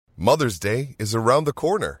Mother's Day is around the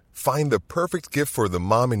corner. Find the perfect gift for the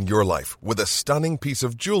mom in your life with a stunning piece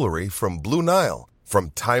of jewelry from Blue Nile.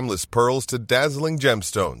 From timeless pearls to dazzling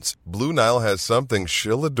gemstones, Blue Nile has something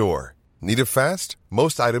she'll adore. Need it fast?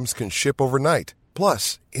 Most items can ship overnight.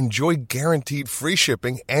 Plus, enjoy guaranteed free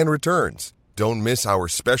shipping and returns. Don't miss our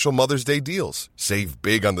special Mother's Day deals. Save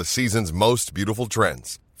big on the season's most beautiful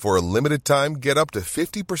trends. For a limited time, get up to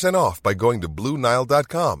 50% off by going to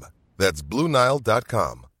BlueNile.com. That's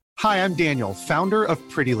BlueNile.com. Hi, I'm Daniel, founder of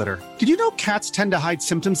Pretty Litter. Did you know cats tend to hide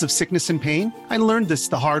symptoms of sickness and pain? I learned this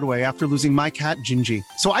the hard way after losing my cat, Gingy.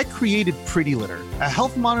 So I created Pretty Litter, a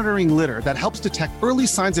health monitoring litter that helps detect early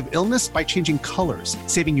signs of illness by changing colors,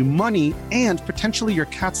 saving you money and potentially your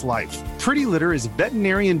cat's life. Pretty Litter is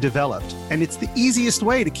veterinarian developed, and it's the easiest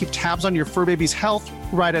way to keep tabs on your fur baby's health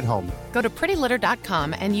right at home. Go to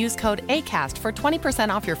prettylitter.com and use code ACAST for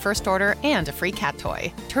 20% off your first order and a free cat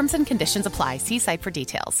toy. Terms and conditions apply. See site for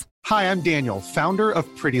details. Hi, I'm Daniel, founder of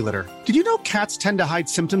Pretty Litter. Did you know cats tend to hide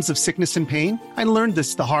symptoms of sickness and pain? I learned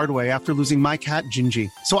this the hard way after losing my cat,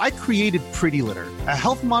 Gingy. So I created Pretty Litter, a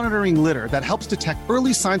health monitoring litter that helps detect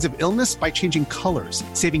early signs of illness by changing colors,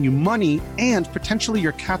 saving you money and potentially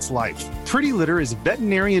your cat's life. Pretty Litter is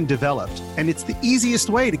veterinarian developed, and it's the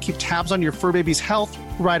easiest way to keep tabs on your fur baby's health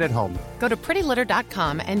right at home. Go to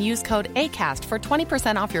prettylitter.com and use code ACAST for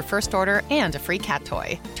 20% off your first order and a free cat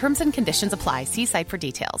toy. Terms and conditions apply. See site for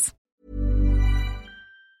details.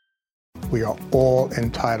 We are all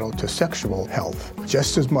entitled to sexual health,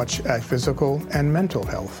 just as much as physical and mental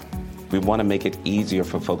health. We want to make it easier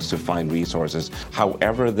for folks to find resources.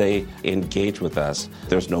 However they engage with us,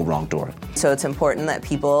 there's no wrong door. So it's important that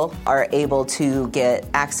people are able to get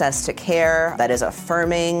access to care that is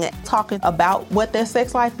affirming. Talking about what their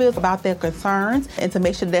sex life is, about their concerns, and to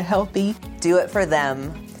make sure they're healthy. Do it for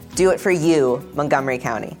them. Do it for you, Montgomery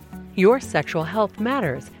County. Your sexual health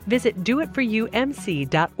matters. Visit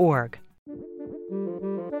doitforyoumc.org.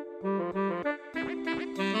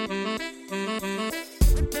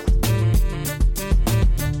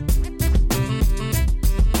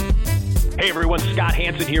 Hey everyone, Scott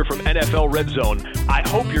Hansen here from NFL Red Zone. I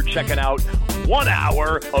hope you're checking out 1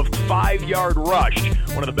 hour of 5 Yard Rush,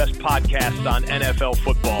 one of the best podcasts on NFL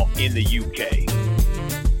football in the UK.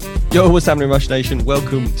 Yo, what's happening, Rush Nation?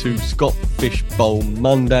 Welcome to Scott Fish Bowl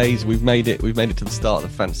Mondays. We've made it to the start of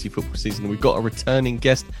the fantasy football season. We've got a returning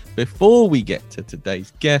guest. Before we get to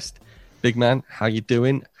today's guest, big man, how you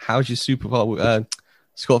doing? How's your Super Bowl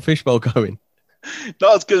Scott Fish Bowl going?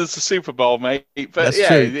 Not as good as the Super Bowl, mate. But that's yeah,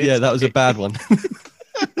 true. Yeah, that was a bad one.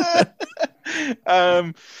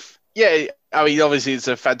 Yeah, I mean, obviously it's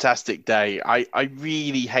a fantastic day. I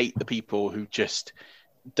really hate the people who just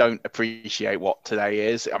don't appreciate what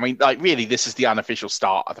today is. I mean, like, really, this is the unofficial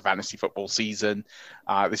start of the fantasy football season.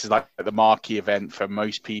 This is like the marquee event for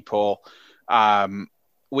most people.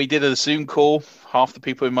 We did a Zoom call, half the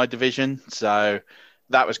people in my division, so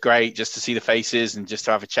that was great just to see the faces and just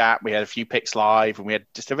to have a chat. We had a few picks live and we had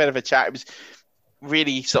just a bit of a chat. It was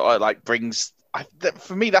really sort of like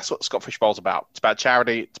for me, that's what Scott Fish Bowl's about. It's about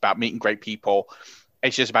charity. It's about meeting great people.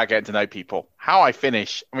 It's just about getting to know people. How I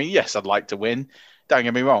finish, I mean, yes, I'd like to win. Don't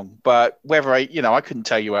get me wrong. But whether I couldn't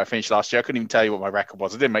tell you where I finished last year. I couldn't even tell you what my record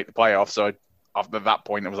was. I didn't make the playoffs. So after that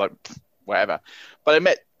point, I was like, whatever. But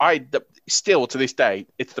I admit, still to this day,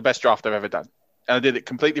 it's the best draft I've ever done. And I did it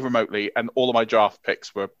completely remotely, and all of my draft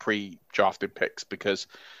picks were pre-drafted picks because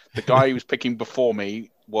the guy who was picking before me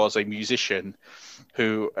was a musician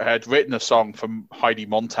who had written a song from Heidi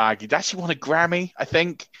Montag. He'd actually won a Grammy, I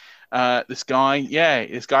think. This guy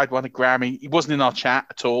had won a Grammy. He wasn't in our chat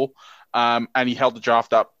at all, and he held the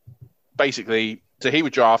draft up. Basically, so he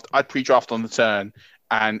would draft, I'd pre-draft on the turn,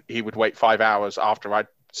 and he would wait 5 hours after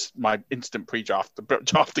my instant pre-draft to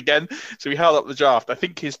draft again. So he held up the draft. I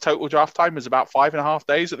think his total draft time was about 5.5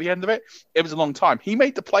 days at the end of it. It was a long time. He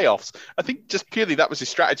made the playoffs. I think just purely that was his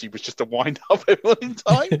strategy, was just to wind up everyone in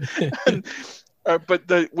time.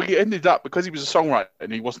 We ended up, because he was a songwriter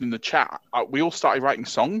and he wasn't in the chat, we all started writing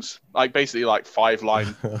songs, like basically like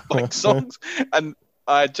 5-line like songs. And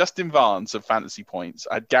Justin Vance of Fantasy Points.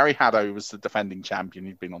 Gary Haddo was the defending champion.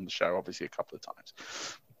 He'd been on the show obviously a couple of times.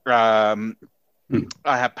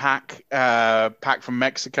 I had Pac from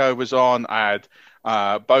Mexico was on. I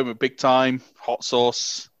had Bowman Big Time, Hot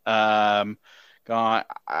Sauce. I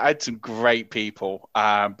had some great people.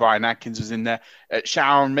 Brian Atkins was in there.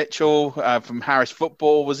 Sharon Mitchell from Harris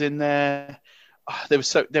Football was in there. Do you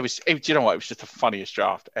know what? It was just the funniest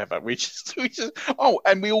draft ever.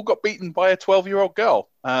 And we all got beaten by a 12-year-old girl.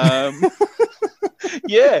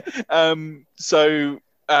 Yeah.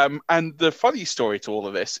 And the funny story to all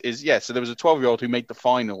of this is, so there was a 12-year-old who made the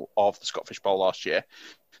final of the Scott Fish Bowl last year.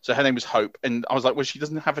 So her name was Hope. And I was like, well, she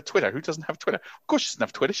doesn't have a Twitter. Who doesn't have Twitter? Of course she doesn't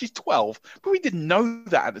have Twitter. She's 12. But we didn't know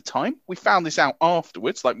that at the time. We found this out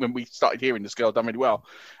afterwards, like when we started hearing this girl done really well.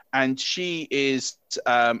 And she is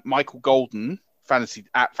Michael Golden, Fantasy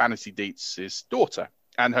Deets' daughter.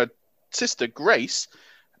 And her sister, Grace,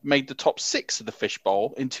 made the top 6 of the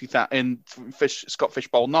Fishbowl in Scott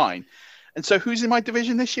Fishbowl 9. And so who's in my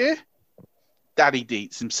division this year? Daddy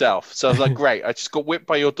Deets himself. So I was like, great, I just got whipped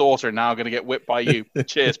by your daughter and now I'm going to get whipped by you.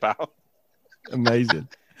 Cheers, pal. Amazing.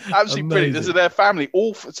 Absolutely brilliant. This is their family.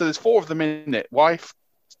 So there's 4 of them in it. Wife,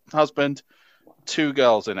 husband, 2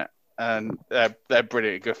 girls in it. And they're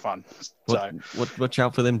brilliant, good fun. Watch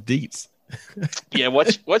out for them Deets. Yeah,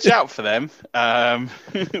 watch out for them.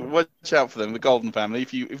 Watch out for them, the Golden family.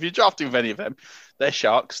 If you're drafting with any of them, they're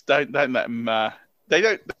sharks. Don't let them.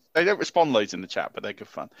 They don't respond loads in the chat, but they're good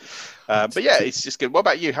fun. But yeah, it's just good. What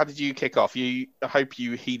about you? How did you kick off? I hope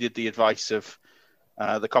you heeded the advice of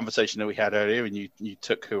the conversation that we had earlier, and you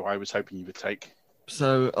took who I was hoping you would take.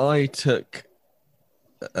 So I took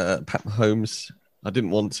Pat Mahomes. I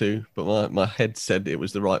didn't want to, but my head said it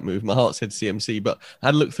was the right move. My heart said CMC, but I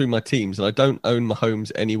had to look through my teams, and I don't own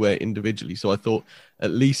Mahomes anywhere individually. So I thought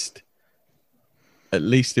at least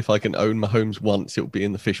if I can own Mahomes once, it will be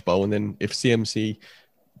in the Fishbowl. And then if CMC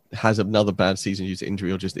has another bad season due to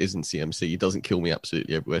injury or just isn't CMC, he doesn't kill me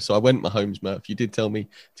absolutely everywhere. So I went Mahomes, Murph. You did tell me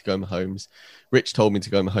to go Mahomes. Rich told me to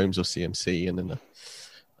go Mahomes or CMC. And then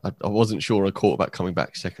I wasn't sure on a quarterback coming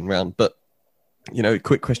back second round, but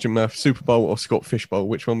quick question, Murph. Super Bowl or Scott Fishbowl?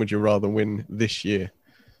 Which one would you rather win this year?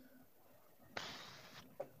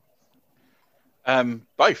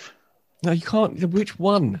 Both. No, you can't. Which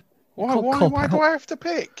one? Why do I have to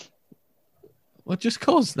pick? Well, just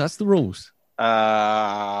cause. That's the rules.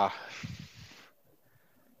 That's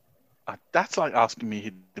like asking me who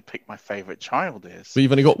to pick my favourite child is. But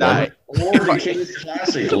you've only got one. Or the Kings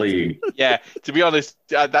Classic League. Yeah, to be honest,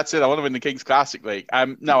 that's it. I want to win the Kings Classic League.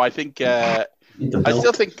 No, I think... I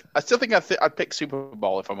still think I'd pick Super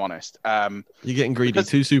Bowl if I'm honest. You're getting greedy. Because,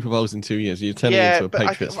 2 Super Bowls in 2 years. You're turning into a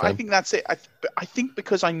Patriots fan. I think that's it. I think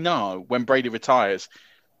because I know when Brady retires,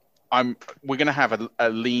 we're going to have a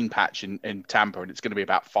lean patch in Tampa, and it's going to be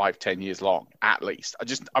about 5-10 years long at least.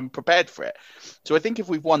 I'm prepared for it. So I think if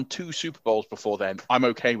we've won 2 Super Bowls before then, I'm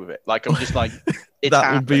okay with it. Like I'm just like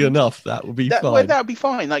that would be enough. That would be fine. Well, that would be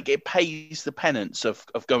fine. Like it pays the penance of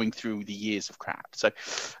going through the years of crap. So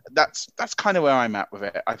that's kind of where I'm at with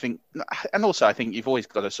it. I think, and also I think you've always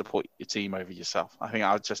got to support your team over yourself. I think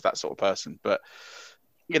I was just that sort of person. But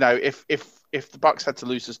if the Bucs had to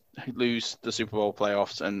lose the Super Bowl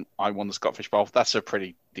playoffs and I won the Scott Fish Bowl, that's a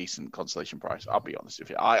pretty decent consolation prize. I'll be honest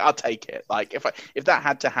with you. I'll take it. Like if that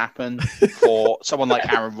had to happen for someone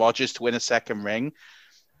like Aaron Rodgers to win a second ring,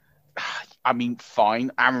 I mean,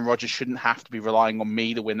 fine. Aaron Rodgers shouldn't have to be relying on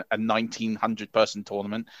me to win a 1,900-person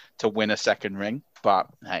tournament to win a second ring. But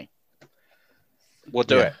hey, we'll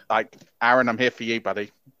do it. Like Aaron, I'm here for you,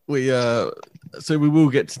 buddy. So we will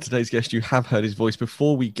get to today's guest. You have heard his voice.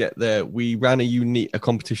 Before we get there, we ran a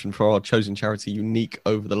competition for our chosen charity, Unique,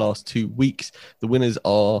 over the last 2 weeks. The winners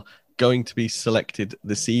are going to be selected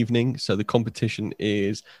this evening. So the competition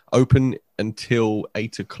is open until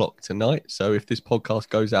 8:00 tonight. So if this podcast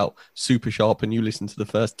goes out super sharp and you listen to the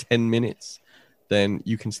first 10 minutes, then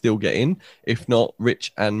you can still get in. If not,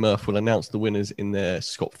 Rich and Murph will announce the winners in their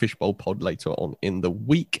Scott Fishbowl pod later on in the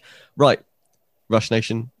week. Right. Rush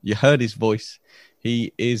Nation, you heard his voice.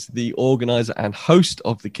 He is the organizer and host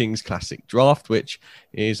of the Kings Classic Draft, which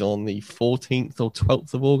is on the 14th or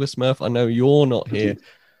 12th of August. Murph, I know you're not here.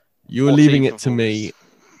 You're leaving it to me.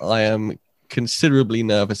 I am considerably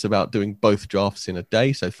nervous about doing both drafts in a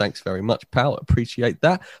day, so thanks very much, pal. Appreciate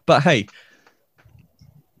that. But hey,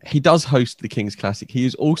 he does host the Kings Classic. He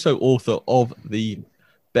is also author of the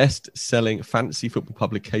best-selling fantasy football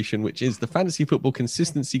publication, which is the Fantasy Football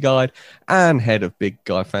Consistency Guide, and head of Big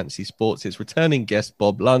Guy Fantasy Sports. His returning guest,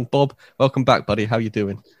 Bob Lung. Bob, welcome back, buddy. How you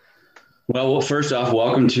doing? Well, first off,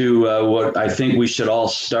 welcome to what I think we should all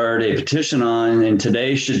start a petition on, and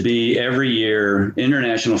today should be every year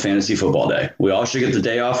International Fantasy Football Day. We all should get the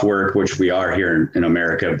day off work, which we are here in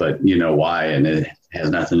America, but you know why, and it has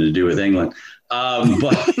nothing to do with England.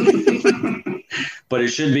 But it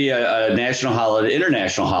should be a national holiday,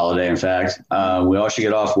 international holiday, in fact. We all should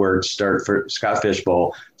get off work, start for Scott Fish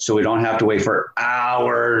Bowl, so we don't have to wait for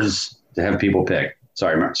hours to have people pick.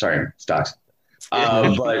 Sorry, Stocks.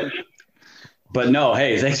 But no,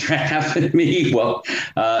 hey, thanks for having me. Well,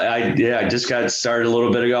 I just got started a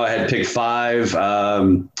little bit ago. I had pick 5.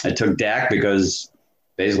 I took Dak because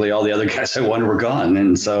basically all the other guys I wanted were gone.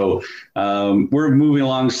 And so we're moving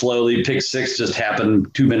along slowly. Pick 6 just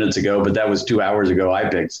happened 2 minutes ago, but that was 2 hours ago I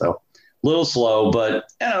picked. So a little slow, but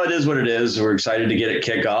it is what it is. We're excited to get it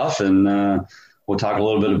kick off, and we'll talk a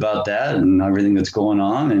little bit about that and everything that's going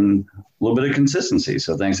on and a little bit of consistency.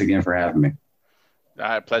 So thanks again for having me.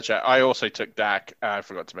 Pleasure. I also took Dak. I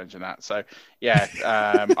forgot to mention that. So, yeah,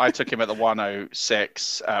 I took him at the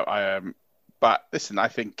 106. But listen, I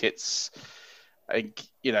think as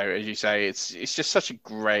you say, it's just such a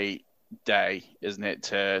great day, isn't it,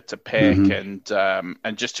 to pick and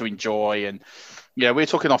just to enjoy. And we're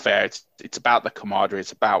talking off air. It's about the camaraderie.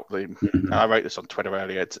 It's about the. I wrote this on Twitter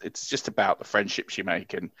earlier. It's just about the friendships you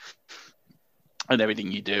make and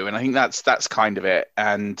everything you do. And I think that's kind of it.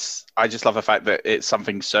 And I just love the fact that it's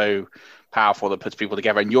something so powerful that puts people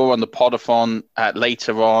together. And you're on the Podathon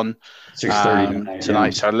later on 6:30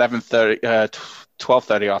 tonight. So 11:30,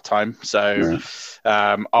 12:30 our time. So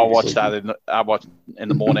I'll watch that. I'll watch in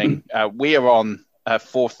the morning. We are on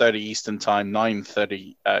 4:30 Eastern time,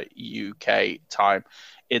 9:30 UK time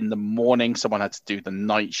in the morning. Someone had to do the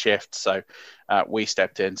night shift, so we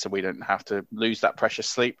stepped in so we didn't have to lose that precious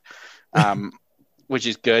sleep, which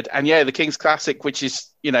is good. And the King's Classic, which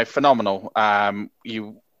is phenomenal.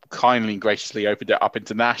 You kindly and graciously opened it up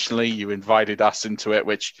internationally. You invited us into it,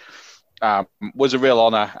 which was a real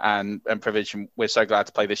honor and privilege. And we're so glad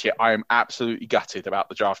to play this year. I am absolutely gutted about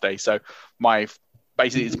the draft day. So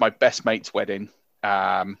basically it's my best mate's wedding.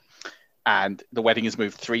 And the wedding has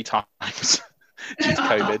moved 3 times due to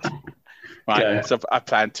COVID. Right. Okay. So I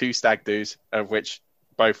planned 2 stag do's, of which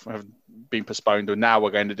both have been postponed. And now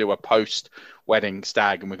we're going to do a post-wedding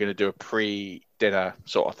stag, and we're going to do a pre-dinner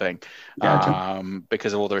sort of thing. Gotcha.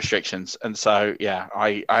 Because of all the restrictions. And so,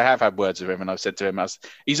 I have had words with him, and I've said to him, as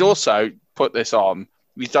he's also put this on,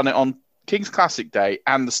 he's done it on King's Classic Day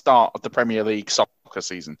and the start of the Premier League soccer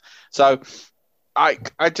season. So I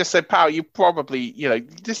just said, pal, you probably, you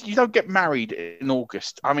don't get married in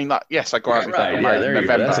August. I mean, yes, I go out. Right. Yeah, there you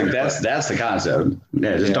go. That's the concept.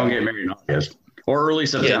 Yeah, just don't get married in August or early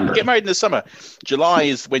September. Get married in the summer. July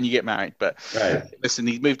is when you get married. But listen,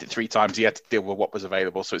 he moved it 3 times. He had to deal with what was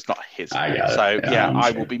available, so it's not his.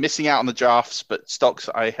 I will be missing out on the drafts. But Stocks,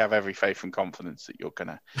 I have every faith and confidence that you're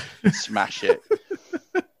gonna smash it.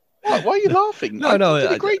 Why are you laughing? No, you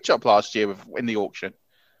did a great job last year in the auction.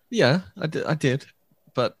 Yeah, I did,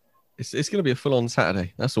 but it's going to be a full-on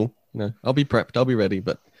Saturday. That's all. I'll be prepped. I'll be ready,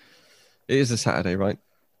 but it is a Saturday, right?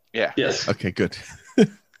 Yeah. Yes. Okay, good.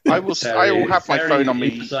 I will have my phone on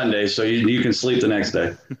me Sunday, so you can sleep the next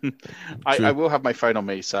day. I will have my phone on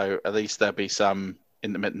me, so at least there'll be some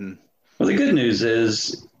intermittent. Well, the good news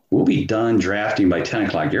is we'll be done drafting by 10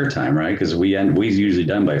 o'clock your time, right? Because we usually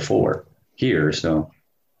done by 4 here, so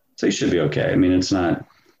you should be okay. I mean, it's not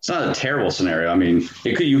a terrible scenario. I mean,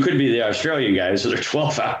 you could be the Australian guys, so they're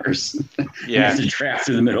 12 hours. Yeah. You have to draft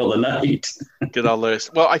through the middle of the night. Good old Lewis.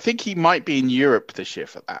 Well, I think he might be in Europe this year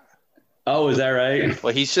for that. Oh, is that right?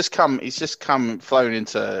 Well, he's just flown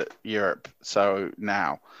into Europe. So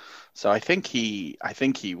I think he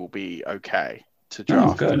will be okay to draft.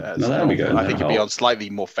 Oh, good. That'll be good. I think he'll be on slightly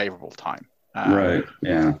more favorable time. Right.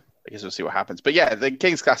 Yeah. I guess we'll see what happens. But the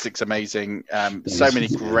King's Classic's amazing. So many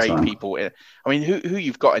great people in. I mean, who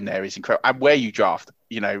you've got in there is incredible. And where you draft,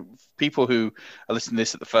 people who are listening to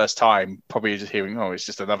this at the first time probably are just hearing, oh, it's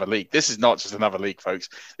just another league. This is not just another league, folks.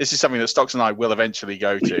 This is something that Stocks and I will eventually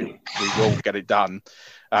go to. We will get it done.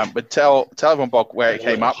 But tell everyone, Bob, where it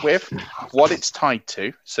came up with, what it's tied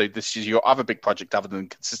to. So this is your other big project other than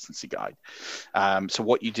Consistency Guide. So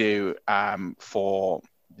what you do for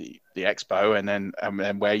the expo, and then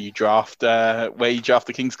where you draft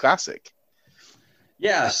the King's Classic.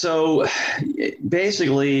 Yeah, so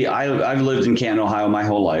basically I've lived in Canton, Ohio my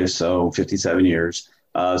whole life, so 57 years.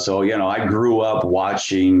 So I grew up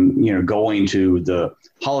watching, going to the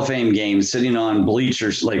Hall of Fame games, sitting on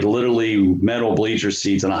bleachers, like literally metal bleacher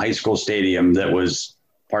seats in a high school stadium that was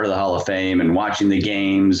part of the Hall of Fame, and watching the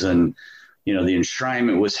games. And the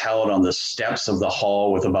enshrinement was held on the steps of the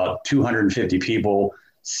hall with about 250 people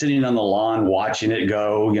sitting on the lawn, watching it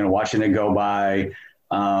go by.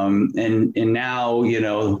 And now,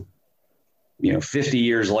 50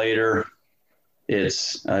 years later,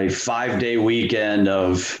 it's a 5-day weekend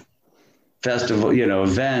of festival,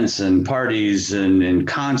 events and parties and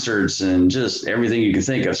concerts and just everything you can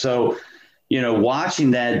think of. So,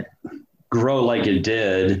 watching that grow like it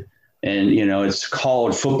did, and, it's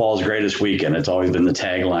called football's greatest weekend. It's always been the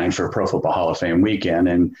tagline for Pro Football Hall of Fame weekend.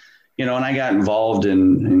 And, and I got involved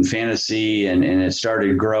in fantasy, and it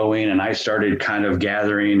started growing, and I started kind of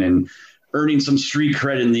gathering and earning some street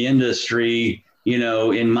cred in the industry,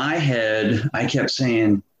 in my head, I kept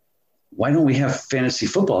saying, why don't we have fantasy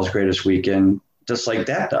football's greatest weekend just like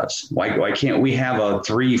that does? Why can't we have a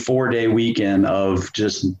 3-4 day weekend of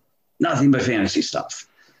just nothing but fantasy stuff?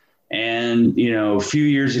 And, a few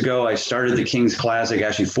years ago, I started the Kings Classic,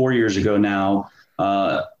 actually 4 years ago now.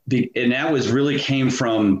 And that really came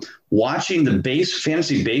from watching the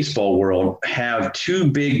fantasy baseball world have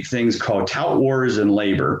two big things called Tout Wars and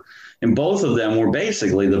Labor. And both of them were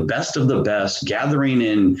basically the best of the best gathering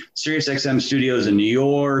in SiriusXM studios in New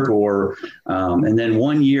York, and then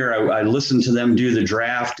one year I listened to them do the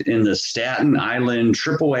draft in the Staten Island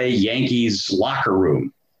AAA Yankees locker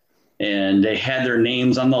room. And they had their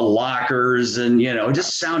names on the lockers, and, it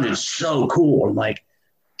just sounded so cool. I'm like,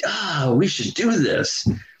 we should do this.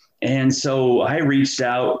 And so I reached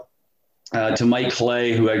out to Mike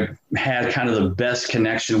Clay, who I had kind of the best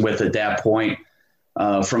connection with at that point.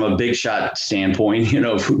 From a big shot standpoint,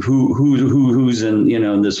 who's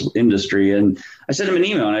in, this industry. And I sent him an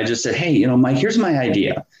email and I just said, hey, Mike, here's my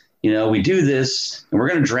idea. We do this and we're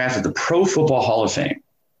going to draft at the Pro Football Hall of Fame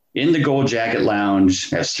in the Gold Jacket Lounge,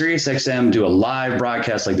 have SiriusXM do a live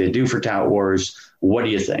broadcast like they do for Tout Wars. What do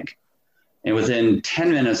you think? And within 10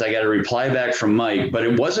 minutes, I got a reply back from Mike, but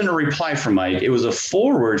it wasn't a reply from Mike. It was a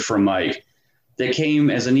forward from Mike that came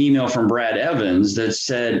as an email from Brad Evans that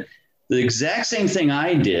said, the exact same thing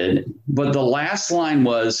I did, but the last line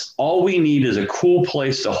was, all we need is a cool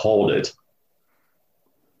place to hold it.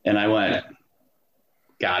 And I went,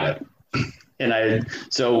 got it. And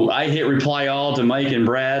so I hit reply all to Mike and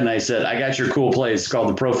Brad, and I said, I got your cool place. It's called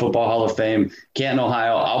the Pro Football Hall of Fame, Canton,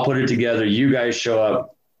 Ohio. I'll put it together. You guys show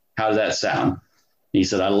up. How does that sound? He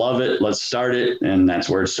said, I love it. Let's start it. And that's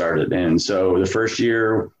where it started. And so the first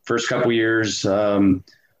couple years,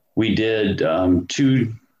 we did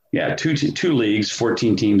two leagues,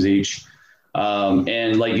 14 teams each.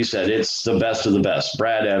 And like you said, it's the best of the best.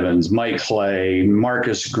 Brad Evans, Mike Clay,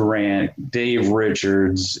 Marcus Grant, Dave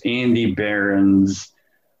Richards, Andy Behrens,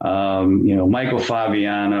 Michael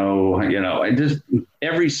Fabiano, just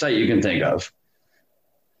every site you can think of.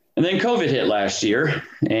 And then COVID hit last year.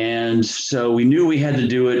 And so we knew we had to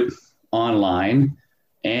do it online.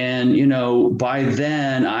 And, by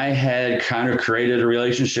then I had kind of created a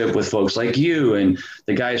relationship with folks like you and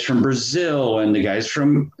the guys from Brazil and the guys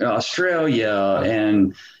from Australia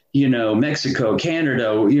and, Mexico,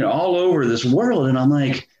 Canada, all over this world. And I'm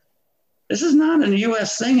like, this is not a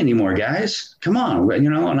U.S. thing anymore, guys. Come on.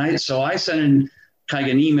 And I sent kind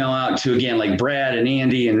of an email out to, again, like Brad and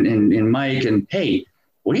Andy and Mike and, hey,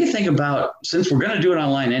 what do you think about, since we're going to do it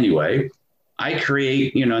online anyway, I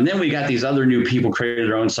create, and then we got these other new people created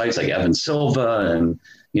their own sites like Evan Silva and,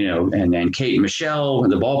 and Kate and Michelle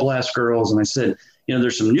and the Ball Blast Girls. And I said,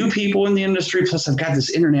 there's some new people in the industry. Plus I've got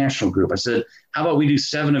this international group. I said, how about we do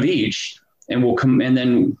 7 of each and we'll come and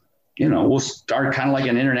then, we'll start kind of like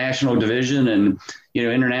an international division and,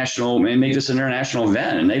 international and make this an international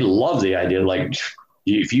event. And they love the idea. Like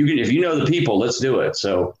if you know the people, let's do it.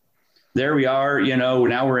 So there we are,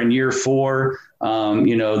 now we're in year 4.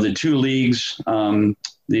 The 2 leagues,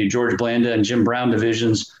 the George Blanda and Jim Brown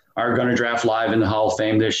divisions are going to draft live in the Hall of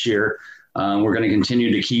Fame this year. We're going to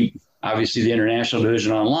continue to keep, obviously, the international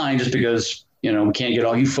division online just because, we can't get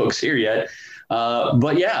all you folks here yet.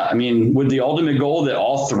 But yeah, with the ultimate goal that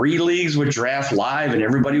all 3 leagues would draft live and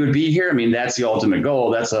everybody would be here. That's the ultimate goal.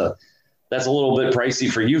 That's a little bit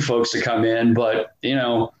pricey for you folks to come in, but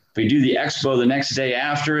if we do the expo the next day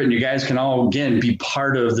after it and you guys can all, again, be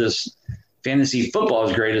part of this fantasy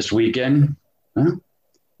football's greatest weekend,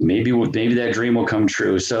 maybe that dream will come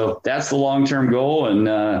true. So that's the long-term goal. And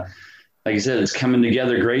like I said, it's coming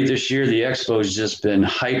together great this year. The expo has just been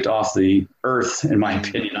hyped off the earth, in my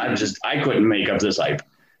opinion. I couldn't make up this hype.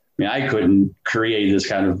 I couldn't create this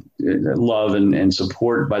kind of love and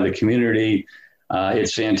support by the community.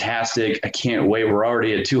 It's fantastic. I can't wait. We're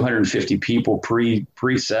already at 250 people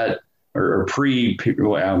preset or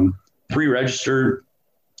pre-registered.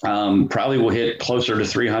 Probably we'll hit closer to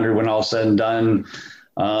 300 when all's said and done.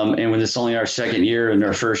 And when it's only our second year, and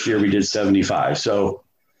our first year we did 75. So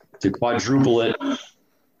to quadruple it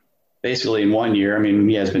basically in 1 year,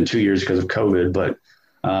 it's been 2 years because of COVID, but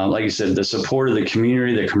like you said, the support of the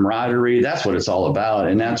community, the camaraderie, that's what it's all about.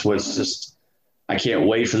 And that's what's just, I can't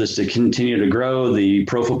wait for this to continue to grow. The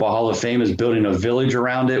Pro Football Hall of Fame is building a village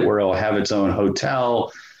around it where it'll have its own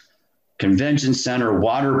hotel, convention center,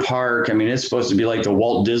 water park. It's supposed to be like the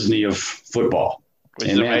Walt Disney of football. Which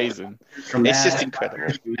is amazing. It's just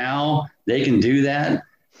incredible. Now they can do that.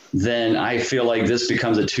 Then I feel like this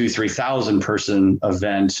becomes a 2,000-3,000 person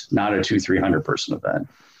event, not a 200-300 person event.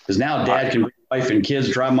 Because now dad can bring wife and kids,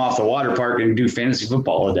 drive them off the water park and do fantasy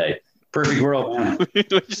football a day. Perfect world, man.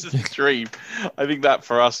 Which is a dream. I think that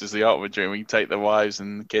for us is the ultimate dream. We can take the wives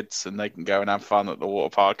and the kids, and they can go and have fun at the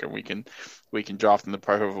water park, and we can draft in the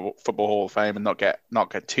Pro Football Hall of Fame and not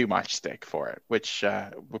get too much stick for it, which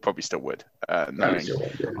we probably still would, knowing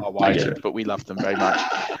our wives. But we love them very much.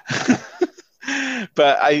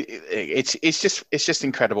 But it's just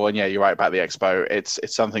incredible. And yeah, you're right about the expo. It's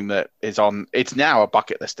something that is on. It's now a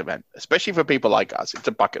bucket list event, especially for people like us. It's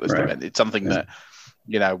a bucket list event. It's something that,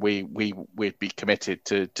 you know, we'd be committed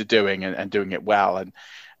to doing and doing it well.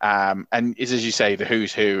 And is, as you say, the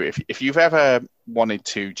who's who. If you've ever wanted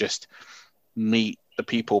to just meet the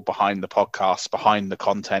people behind the podcast, behind the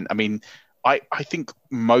content, I mean, I think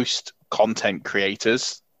most content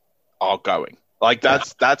creators are going. Like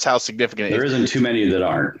that's how significant it is. There isn't too many that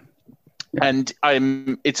aren't. And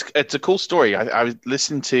it's a cool story. I was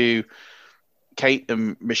listening to Kate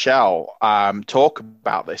and Michelle talk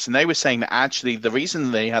about this, and they were saying that actually the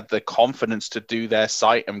reason they had the confidence to do their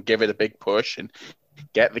site and give it a big push and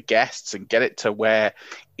get the guests and get it to where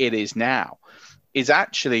it is now is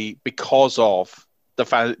actually because of the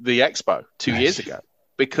expo 2 years ago,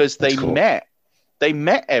 because they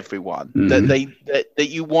met everyone that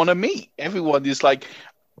you want to meet. Everyone is like,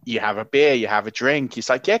 you have a beer, you have a drink. It's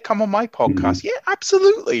like, yeah, come on my podcast. Yeah,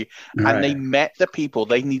 absolutely. Right. And they met the people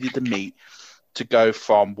they needed to meet to go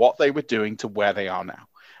from what they were doing to where they are now.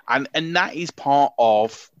 And that is part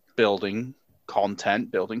of building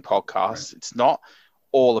content, building podcasts. Right. It's not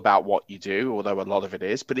all about what you do, although a lot of it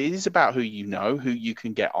is, but it is about who you know, who you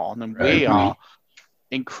can get on. And we are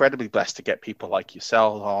incredibly blessed to get people like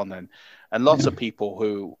yourself on and lots of people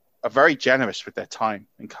who are very generous with their time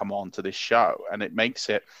and come on to this show. And it makes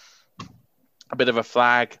it a bit of a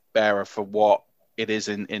flag bearer for what it is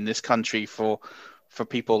in this country for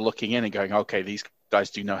people looking in and going, okay, these guys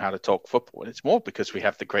do know how to talk football. And it's more because we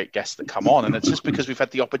have the great guests that come on, and it's just because we've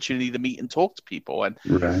had the opportunity to meet and talk to people. And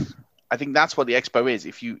I think that's what the expo is.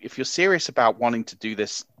 If you're serious about wanting to do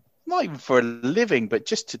this, not even for a living, but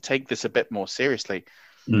just to take this a bit more seriously,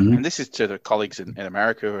 and this is to the colleagues in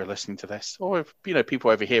America who are listening to this, or if, you know,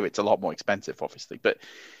 people over here, it's a lot more expensive, obviously. But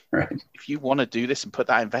if you want to do this and put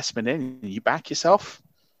that investment in, and you back yourself,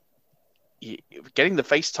 getting the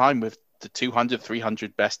FaceTime with the 200,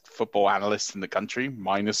 300 best football analysts in the country,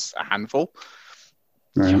 minus a handful,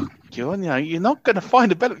 you're not going to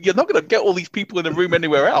find you're not going to get all these people in a room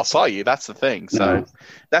anywhere else, are you? That's the thing. So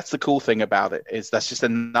that's the cool thing about it, is that's just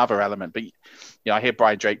another element. But I hear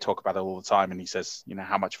Brian Drake talk about it all the time, and he says,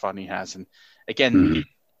 how much fun he has. And again,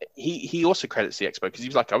 he also credits the expo because he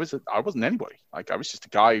was like, I wasn't anybody. Like, I was just a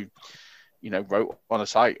guy who, wrote on a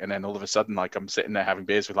site, and then all of a sudden, like, I'm sitting there having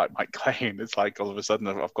beers with like Mike Clay, and it's like all of a sudden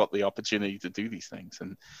I've got the opportunity to do these things.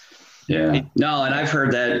 And and I've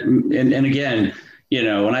heard that, and again,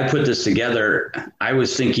 when I put this together, I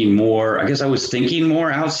was thinking more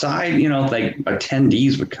outside, like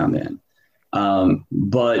attendees would come in.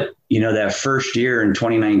 But, that first year in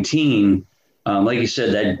 2019, like you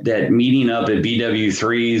said, that meeting up at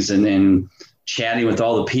BW3s and then chatting with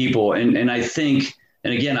all the people. And I think,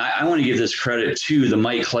 and again, I want to give this credit to the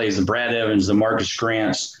Mike Clays, the Brad Evans, the Marcus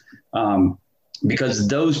Grants, because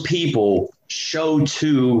those people showed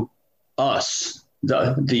to us,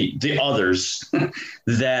 the others,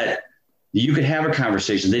 that you could have a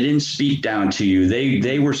conversation. They didn't speak down to you.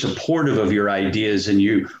 They were supportive of your ideas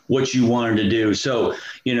and what you wanted to do. So,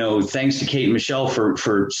 thanks to Kate and Michelle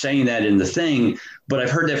for saying that in the thing. But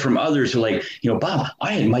I've heard that from others who are like, Bob,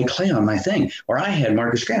 I had Mike Clay on my thing, or I had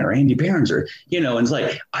Marcus Grant or Andy Behrens, or, and it's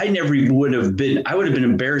like, I would have been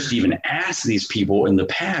embarrassed to even ask these people in the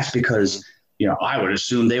past because, I would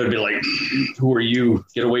assume they would be like, who are you?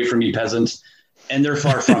 Get away from me, peasants. And they're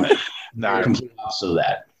far from it. They're completely opposite of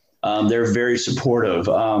that. They're very supportive.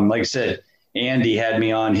 Like I said, Andy had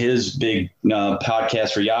me on his big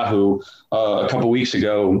podcast for Yahoo a couple weeks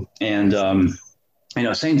ago. And,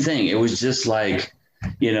 same thing. It was just like,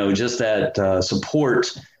 just that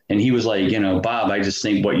support. And he was like, Bob, I just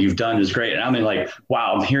think what you've done is great. And I'm like,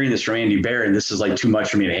 wow, I'm hearing this from Andy Behr, and this is like too much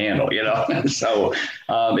for me to handle, So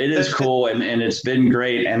it is cool, and it's been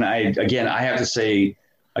great. And I have to say,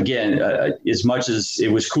 as much as it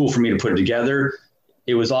was cool for me to put it together,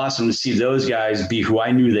 it was awesome to see those guys be who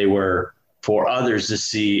I knew they were for others to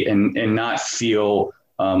see and not feel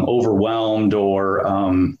overwhelmed or,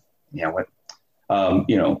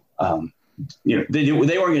 they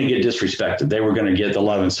weren't going to get disrespected. They were going to get the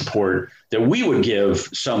love and support that we would give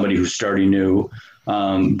somebody who's starting new.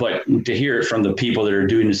 But to hear it from the people that are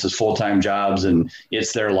doing this as full-time jobs and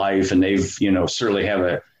it's their life, and they've, certainly have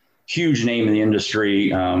a huge name in the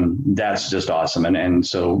industry. That's just awesome. And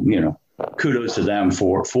so, kudos to them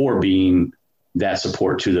for being that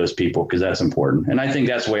support to those people, because that's important. And I think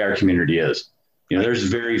that's the way our community is. There's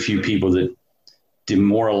very few people that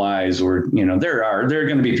demoralize, or, there are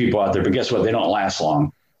going to be people out there, but guess what? They don't last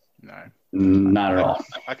long. No. Not at all.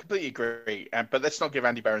 I completely agree. But let's not give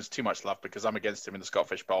Andy Behrens too much love, because I'm against him in the Scott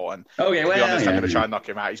Fish Bowl. And to be honest, I'm going to try and knock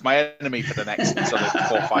him out. He's my enemy for the next sort of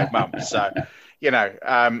 4 or 5 months. So,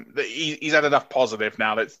 he's had enough positive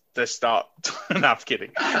now. Let's start. No, I'm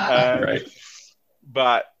kidding. Right.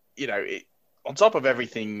 But, on top of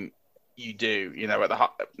everything you do, at the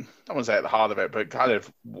heart, I won't say at the heart of it, but kind of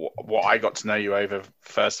what I got to know you over,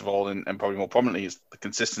 first of all, and probably more prominently, is the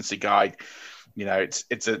Consistency Guide.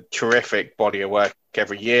 It's a terrific body of work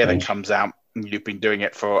every year that comes out, and you've been doing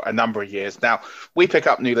it for a number of years. Now, we pick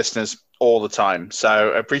up new listeners all the time,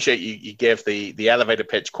 so I appreciate you give the elevator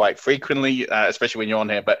pitch quite frequently, especially when you're on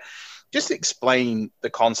here. But just explain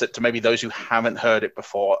the concept to maybe those who haven't heard it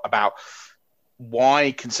before about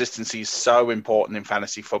why consistency is so important in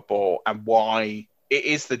fantasy football, and why it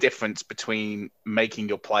is the difference between making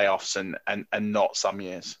your playoffs and not some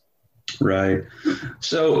years. Right.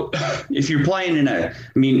 So if you're playing I'd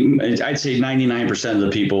say 99% of the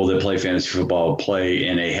people that play fantasy football play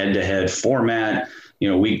in a head-to-head format,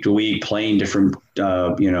 week to week, playing different,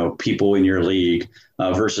 people in your league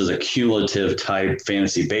versus a cumulative type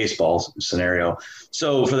fantasy baseball scenario.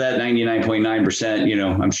 So for that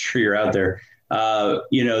 99.9%, I'm sure you're out there.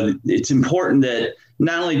 It's important that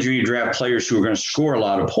not only do you draft players who are going to score a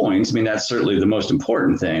lot of points, that's certainly the most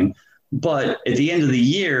important thing, but at the end of the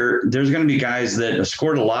year, there's going to be guys that have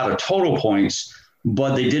scored a lot of total points,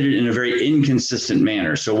 but they did it in a very inconsistent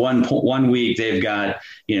manner. So one week they've got,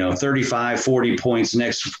 35, 40 points.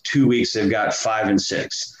 Next 2 weeks, they've got 5 and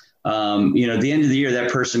 6. At the end of the year,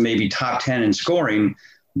 that person may be top 10 in scoring,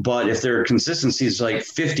 but if their consistency is like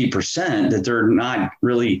 50%, that they're not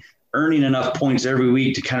really earning enough points every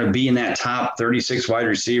week to kind of be in that top 36 wide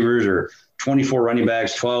receivers or 24 running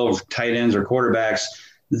backs, 12 tight ends or quarterbacks,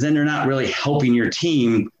 then they're not really helping your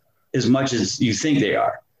team as much as you think they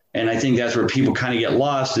are. And I think that's where people kind of get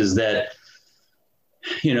lost, is that,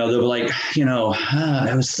 they'll be like,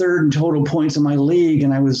 I was third in total points in my league,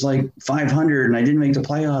 and I was like 500 and I didn't make the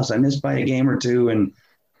playoffs. I missed by a game or two. And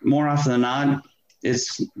more often than not,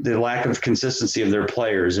 it's the lack of consistency of their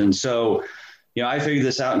players. And so, I figured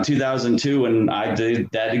this out in 2002, and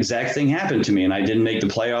that exact thing happened to me, and I didn't make the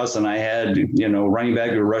playoffs, and I had, running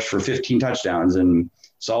back who rushed for 15 touchdowns, and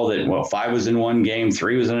saw that, 5 was in one game,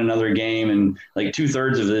 3 was in another game, and like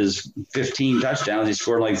 2/3 of his 15 touchdowns, he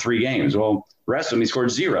scored like 3 games. Well, the rest of them, he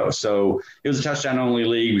scored 0. So it was a touchdown only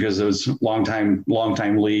league because it was long time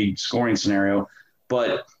league scoring scenario.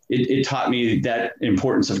 But it taught me that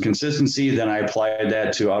importance of consistency. Then I applied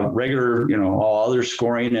that to a regular, all other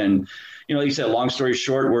scoring. And, like you said, long story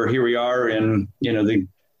short, here we are. And, the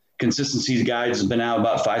consistency guide has been out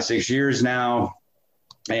about 5-6 years now.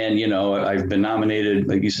 And, I've been nominated,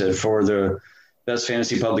 like you said, for the best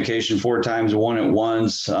fantasy publication 4 times, won it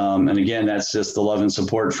once. And again, that's just the love and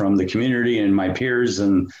support from the community and my peers.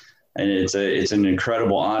 And it's an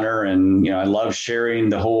incredible honor. And, I love sharing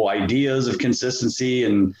the whole ideas of consistency.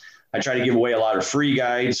 And I try to give away a lot of free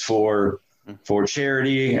guides for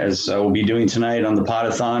charity, as I will be doing tonight on the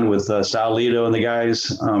Podathon with Sal Lito and the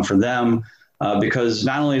guys for them, because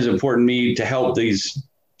not only is it important to me to help these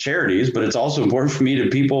charities, but it's also important for me to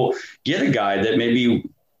people get a guide that maybe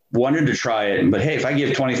wanted to try it. But hey, if I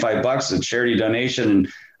give $25 a charity donation and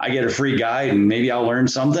I get a free guide, and maybe I'll learn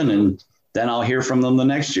something, and then I'll hear from them the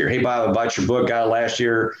next year. Hey, Bob, I bought your book, got it last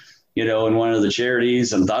year, in one of the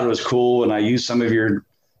charities, and thought it was cool, and I used some of your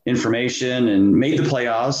information and made the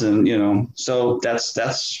playoffs, and so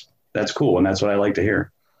that's cool, and that's what I like to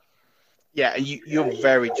hear. Yeah, you're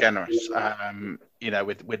very generous,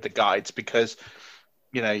 with the guides, because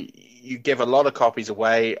you give a lot of copies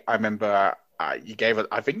away. I remember I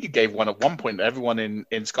think you gave one at one point to everyone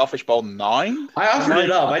in Scott Fish Bowl 9. I offered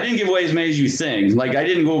it up. I didn't give away as many as you think. Like, I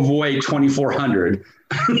didn't give away 2,400.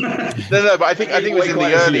 No, but I think it was in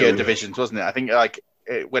the earlier divisions, wasn't it? I think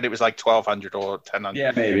when it was like 1,200 or 1,000,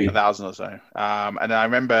 yeah, maybe 1,000 or so. And then I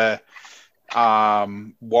remember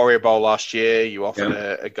Warrior Bowl last year, you offered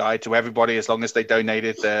a guide to everybody as long as they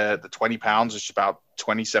donated the £20, which is about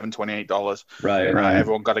 $27, $28. Right.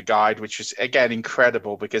 Everyone got a guide, which was, again,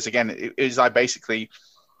 incredible, because, again, it is like basically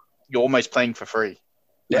you're almost playing for free.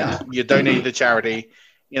 Yeah. You're donating to charity,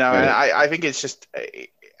 right. And I think it's just,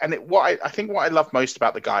 and what I love most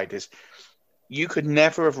about the guide is you could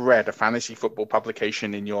never have read a fantasy football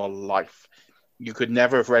publication in your life. You could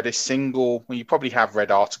never have read a single, you probably have read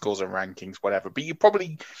articles and rankings, whatever, but you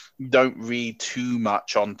probably don't read too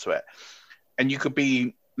much onto it. And you could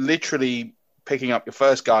be literally picking up your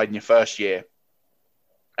first guide in your first year,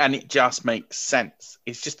 and it just makes sense.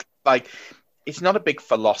 It's just like, it's not a big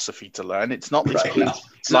philosophy to learn. It's not this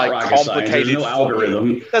like complicated no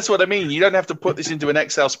algorithm. That's what I mean. You don't have to put this into an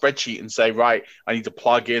Excel spreadsheet and say, right, I need to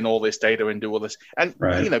plug in all this data and do all this. And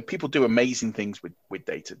people do amazing things with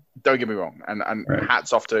data. Don't get me wrong. And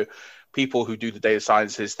hats off to people who do the data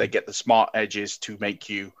sciences. They get the smart edges to make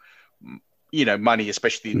you, money,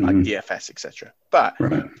 especially in like DFS, etc. But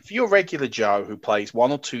if you're a regular Joe who plays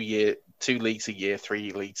 1 or 2 leagues a year,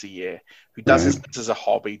 3 leagues a year, who does this as a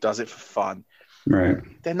hobby, does it for fun,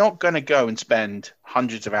 they're not going to go and spend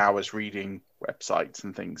hundreds of hours reading websites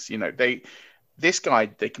and things. This guy,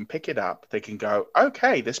 they can pick it up. They can go,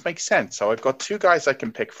 okay, this makes sense. So I've got 2 guys I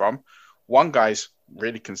can pick from. One guy's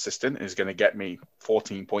really consistent and is going to get me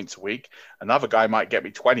 14 points a week. Another guy might get me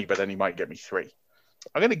 20, but then he might get me 3.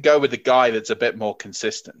 I'm going to go with the guy that's a bit more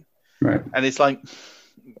consistent. Right. And it's like,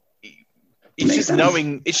 it's just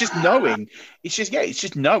knowing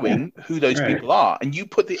who those people are. And you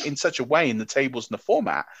put it in such a way in the tables and the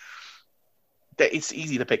format that it's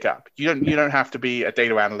easy to pick up. You don't have to be a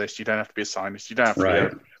data analyst. You don't have to be a scientist. You don't have to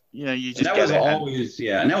be you just get it.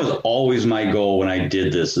 And that was always my goal when I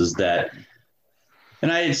did this, is that,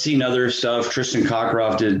 and I had seen other stuff. Tristan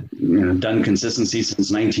Cockcroft done consistency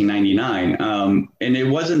since 1999. And it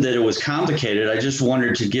wasn't that it was complicated. I just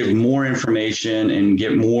wanted to give more information and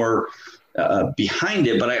get more behind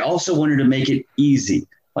it. But I also wanted to make it easy.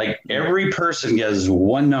 Like, every person gets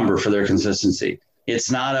one number for their consistency. It's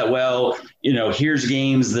not here's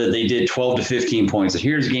games that they did 12 to 15 points.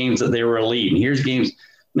 Here's games that they were elite. And here's games.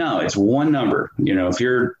 No, it's one number. If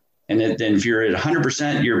you're at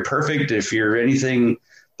 100%, you're perfect. If you're anything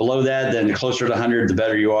below that, then closer to 100, the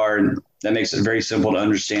better you are. And that makes it very simple to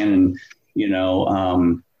understand.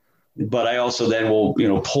 And, but I also then will,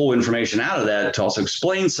 pull information out of that to also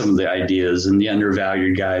explain some of the ideas and the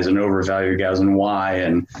undervalued guys and overvalued guys and why.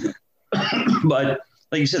 And, but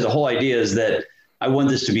like you said, the whole idea is that I want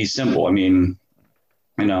this to be simple. I mean,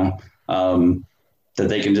 that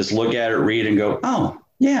they can just look at it, read, and go, oh,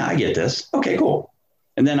 yeah, I get this. Okay, cool.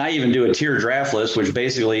 And then I even do a tier draft list, which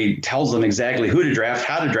basically tells them exactly who to draft,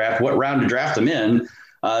 how to draft, what round to draft them in.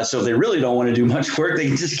 So if they really don't want to do much work, they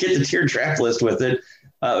can just get the tier draft list with it.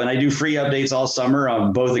 And I do free updates all summer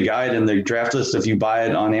on both the guide and the draft list if you buy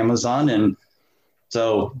it on Amazon. And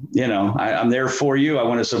so, I'm there for you. I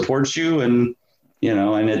want to support you. And,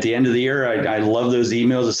 and at the end of the year, I love those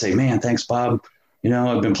emails that say, man, thanks, Bob.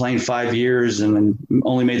 I've been playing 5 years and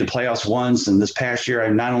only made the playoffs once. And this past year, I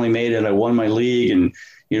not only made it, I won my league and,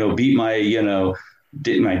 beat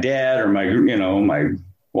my dad or my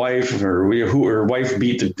wife or who her wife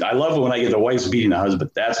beat. I love it when I get the wife's beating the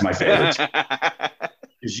husband. That's my favorite.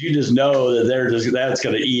 Because you just know that that's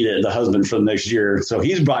going to eat it, the husband, for the next year. So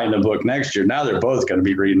he's buying the book next year. Now they're both going to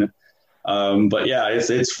be reading it. But yeah,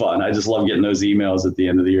 it's fun. I just love getting those emails at the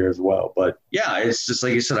end of the year as well. But yeah, it's just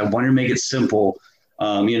like you said, I want to make it simple.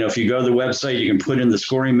 If you go to the website, you can put in the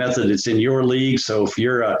scoring method. It's in your league. So if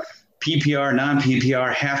you're a PPR,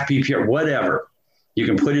 non-PPR, half PPR, whatever, you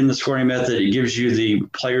can put in the scoring method. It gives you the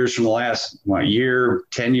players from the last year,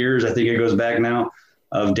 10 years, I think it goes back now,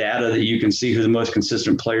 of data that you can see who the most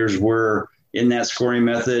consistent players were in that scoring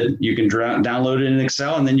method. You can download it in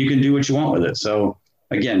Excel, and then you can do what you want with it. So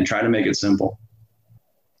again, try to make it simple.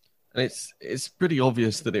 And it's pretty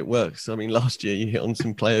obvious that it works. I mean, last year you hit on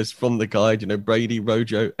some players from the guide, Brady,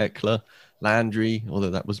 Rojo, Eckler, Landry,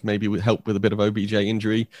 although that was maybe with help with a bit of OBJ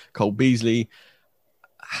injury, Cole Beasley.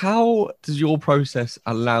 How does your process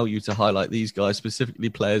allow you to highlight these guys, specifically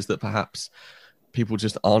players that perhaps people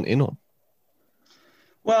just aren't in on?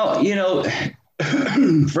 Well,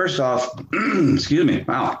 first off, excuse me.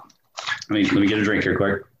 Wow. Let me get a drink here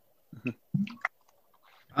quick.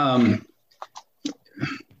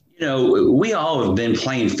 We all have been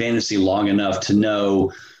playing fantasy long enough to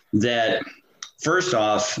know that, first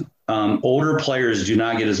off, older players do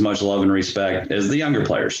not get as much love and respect as the younger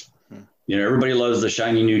players. Everybody loves the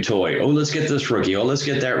shiny new toy. Oh, let's get this rookie. Oh, let's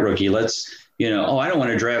get that rookie. Let's, I don't want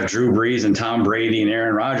to draft Drew Brees and Tom Brady and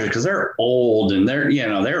Aaron Rodgers because they're old and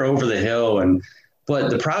they're over the hill.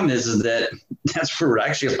 But the problem is that that's where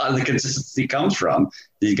actually a lot of the consistency comes from.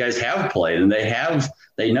 These guys have played and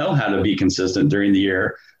they know how to be consistent during the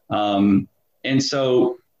year. And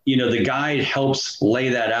so, the guide helps lay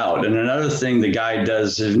that out. And another thing the guide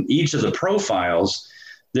does in each of the profiles,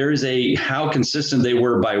 there's how consistent they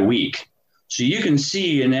were by week. So you can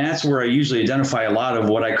see, and that's where I usually identify a lot of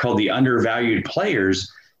what I call the undervalued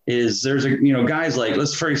players, is there's guys like,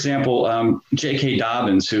 for example, J.K.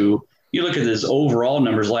 Dobbins, who you look at his overall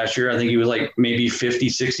numbers last year, I think he was like maybe 50,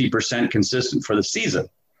 60% consistent for the season.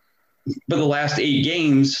 But the last 8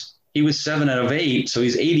 games, he was 7 out of 8. So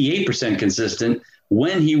he's 88% consistent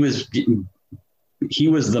when he was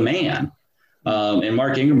the man. And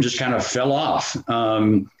Mark Ingram just kind of fell off.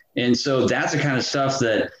 And so that's the kind of stuff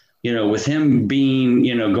that, with him being,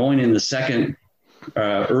 going in the second,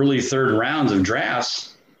 early third rounds of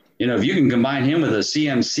drafts, if you can combine him with a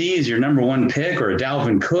CMC as your number one pick or a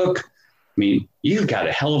Dalvin Cook, I mean, you've got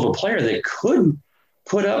a hell of a player that could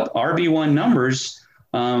put up RB1 numbers.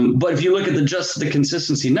 But if you look at just the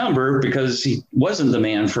consistency number, because he wasn't the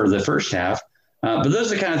man for the first half, but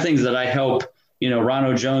those are the kind of things that I hope,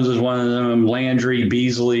 Ronald Jones is one of them, Landry,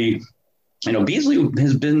 Beasley. Beasley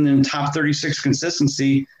has been in top 36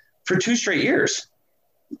 consistency for 2 straight years.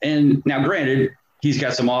 And now, granted, he's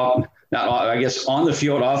got some on the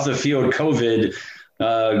field, off the field COVID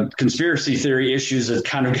conspiracy theory issues that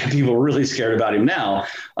kind of get people really scared about him now.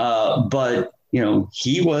 But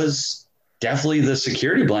he was definitely the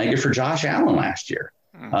security blanket for Josh Allen last year.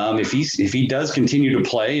 If he does continue to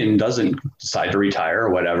play and doesn't decide to retire or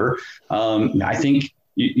whatever, I think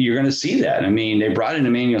you're going to see that. I mean, they brought in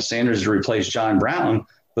Emmanuel Sanders to replace John Brown,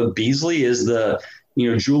 but Beasley is the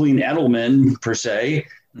Julian Edelman per se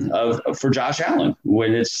for Josh Allen.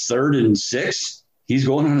 When it's 3rd and 6, he's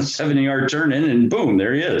going on a 70-yard turn in, and boom,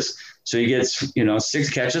 there he is. So he gets 6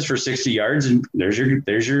 catches for 60 yards, and there's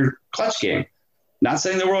your clutch game. Not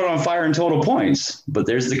saying the world on fire in total points, but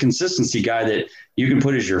there's the consistency guy that you can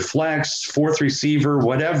put as your flex, 4th receiver,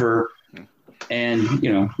 whatever. And,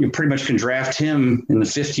 you pretty much can draft him in the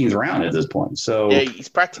 15th round at this point. So yeah, he's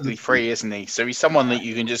practically free, isn't he? So he's someone that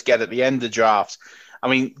you can just get at the end of drafts. I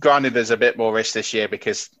mean, granted, there's a bit more risk this year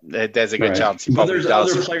because there's a good chance he probably does.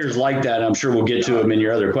 There's other players like that. I'm sure we'll get to them in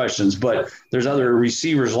your other questions, but there's other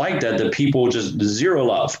receivers like that people just zero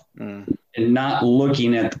love. And not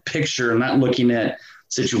looking at the picture, not looking at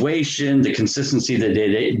situation, the consistency that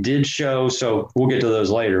they did show. So we'll get to those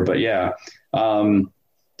later. But yeah,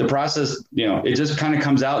 the process, it just kind of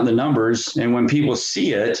comes out in the numbers. And when people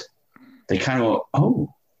see it, they kind of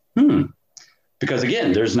go, because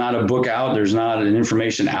again, there's not a book out, there's not an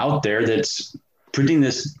information out there that's putting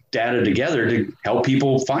this data together to help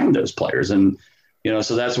people find those players. And,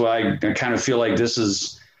 so that's why I kind of feel like this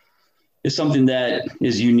is something that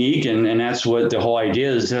is unique. And that's what the whole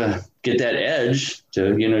idea is, to get that edge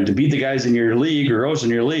to beat the guys in your league or else in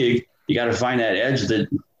your league. You got to find that edge that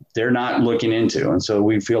they're not looking into. And so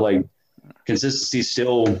we feel like consistency is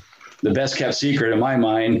still the best kept secret in my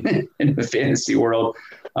mind in the fantasy world.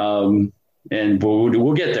 And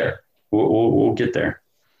we'll get there. We'll get there.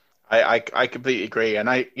 I completely agree. And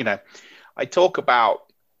I talk about,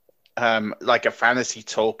 like a fantasy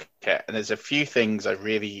toolkit, and there's a few things I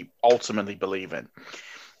really ultimately believe in.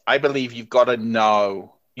 I believe you've got to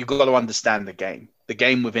understand the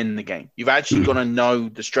game within the game. You've actually got to know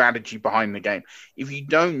the strategy behind the game. If you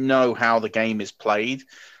don't know how the game is played,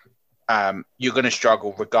 you're going to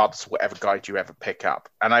struggle regardless of whatever guide you ever pick up.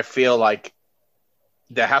 And I feel like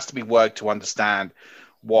there has to be work to understand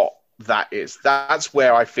what that is. That's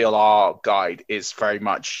where I feel our guide is very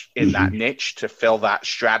much in that niche, to fill that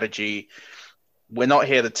strategy. We're not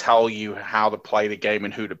here to tell you how to play the game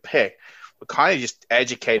and who to pick. We're kind of just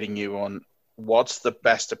educating you on what's the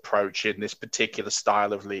best approach in this particular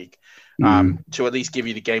style of league, to at least give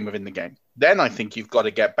you the game within the game. Then I think you've got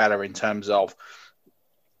to get better in terms of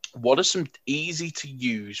what are some easy to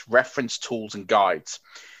use reference tools and guides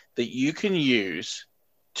that you can use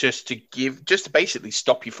just to basically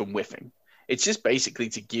stop you from whiffing. It's just basically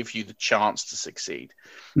to give you the chance to succeed.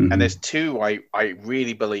 And there's 2 I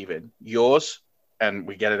really believe in. Yours, and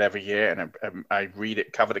we get it every year, and I read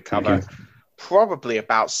it cover to cover, probably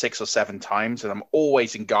about 6 or 7 times, and I'm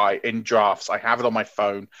always in drafts. I have it on my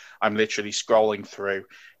phone. I'm literally scrolling through,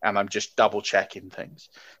 and I'm just double checking things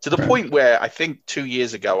to the point where I think 2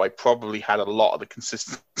 years ago I probably had a lot of the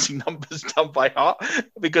consistency numbers done by heart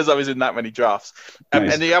because I was in that many drafts.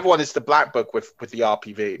 And the other one is the black book with the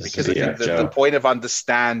RPV, because I think the point of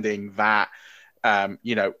understanding that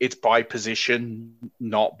it's by position,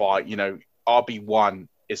 not by RB1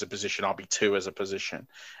 is a position, RB2 is a position,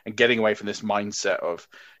 and getting away from this mindset of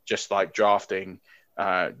just like drafting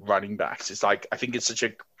running backs. It's like, I think it's such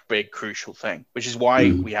a big, crucial thing, which is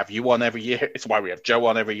why we have you on every year. It's why we have Joe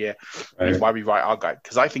on every year. It's why we write our guide.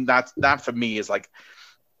 Because I think that for me is like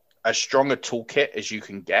as strong a toolkit as you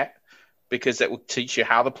can get, because it will teach you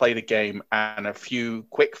how to play the game and a few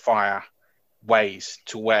quick fire ways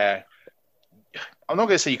to where I'm not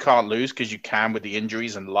going to say you can't lose, because you can with the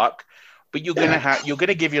injuries and luck, but you're going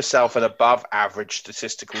to give yourself an above average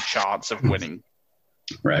statistical chance of winning.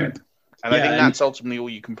 Right. And I think that's ultimately all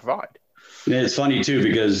you can provide. It's funny too,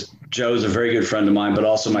 because Joe's a very good friend of mine, but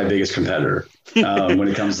also my biggest competitor when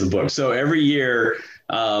it comes to the book. So every year,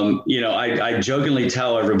 I jokingly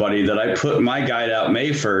tell everybody that I put my guide out May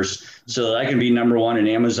 1st so that I can be number one in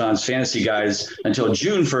Amazon's fantasy guides until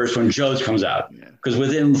June 1st when Joe's comes out. Because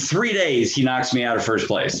within 3 days, he knocks me out of first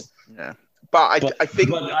place. Yeah. But I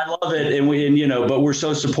think I love it. But we're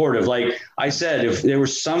so supportive. Like I said, if there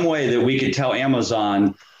was some way that we could tell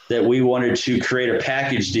Amazon that we wanted to create a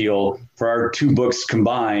package deal for our 2 books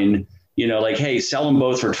combined, like, hey, sell them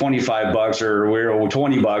both for $25 or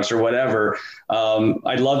 $20 or whatever.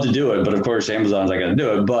 I'd love to do it. But of course, Amazon's not going to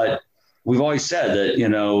do it. But we've always said that,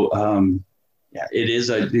 it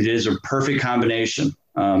is a perfect combination.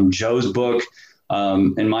 Joe's book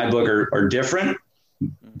and my book are different,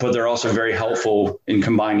 but they're also very helpful in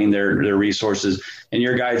combining their resources. And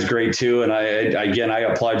your guide's great too. And I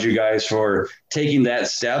applaud you guys for taking that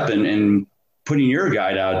step and putting your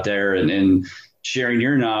guide out there and sharing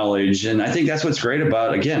your knowledge. And I think that's what's great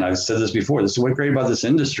about, again, I've said this before, this is what's great about this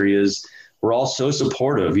industry is we're all so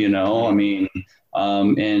supportive, and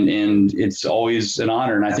it's always an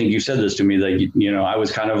honor. And I think you said this to me, that, I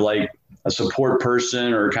was kind of like a support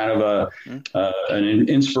person or kind of an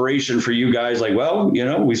inspiration for you guys. Like, well,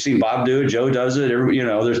 we've seen Bob do it. Joe does it.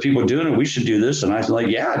 There's people doing it. We should do this. And I was like,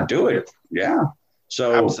 yeah, do it. Yeah.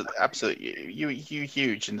 So absolutely. You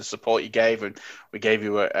huge in the support you gave, and we gave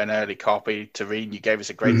you an early copy to read. And you gave us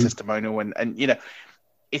a great testimonial, and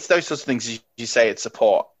it's those sorts of things. As you say, it's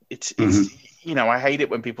support. It's I hate it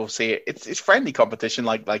when people see it. It's friendly competition,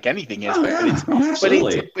 like anything is.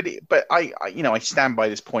 But I stand by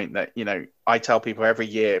this point that I tell people every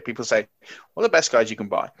year. People say, "What are the best guides you can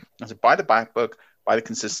buy?" I said, "Buy the back book, buy the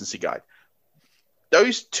consistency guide."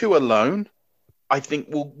 Those 2 alone, I think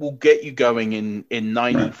will get you going in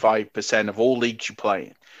 95% of all leagues you play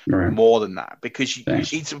in. Right. More than that, because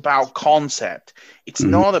it's about concept. It's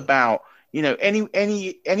not about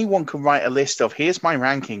anyone can write a list of here's my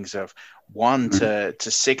rankings of 1 to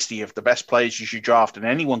 60 of the best players you should draft, and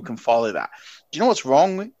anyone can follow that. Do you know what's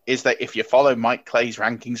wrong is that if you follow Mike Clay's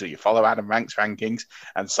rankings or you follow Adam Rank's rankings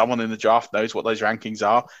and someone in the draft knows what those rankings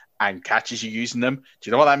are and catches you using them, do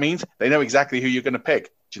you know what that means? They know exactly who you're going to pick.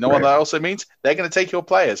 Do you know what that also means? They're going to take your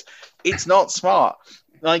players. It's not smart.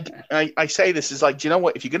 Like I say this is like, do you know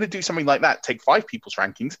what? If you're going to do something like that, take 5 people's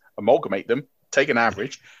rankings, amalgamate them, take an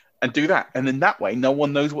average, and do that. And then that way, no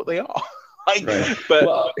one knows what they are.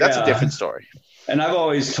 But that's a different story. And I've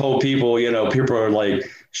always told people, people are like,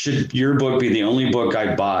 should your book be the only book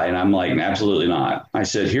I buy? And I'm like, absolutely not. I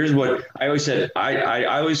said, here's what I always said. I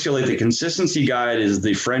always feel like the consistency guide is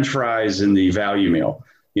the French fries and the value meal.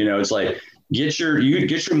 It's like, get your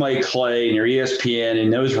Mike Clay and your ESPN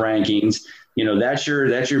and those rankings. That's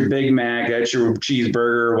your Big Mac, that's your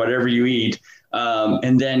cheeseburger, whatever you eat.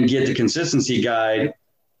 And then get the consistency guide.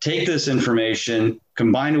 Take this information,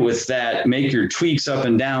 combine it with that, make your tweaks up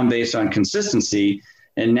and down based on consistency.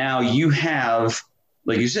 And now you have,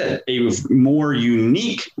 like you said, a more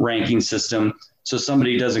unique ranking system. So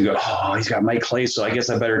somebody doesn't go, oh, he's got Mike Clay, so I guess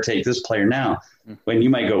I better take this player now. When you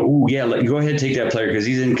might go, oh, yeah, go ahead and take that player because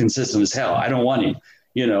he's inconsistent as hell. I don't want him.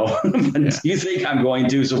 You think I'm going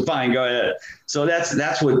to, so fine, go ahead. So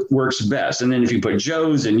that's what works best. And then if you put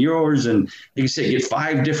Joe's and yours and you say get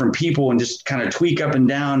 5 different people and just kind of tweak up and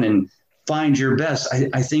down and find your best,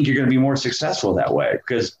 I think you're going to be more successful that way,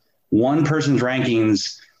 because one person's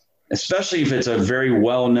rankings, especially if it's a very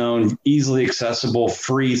well-known, easily accessible,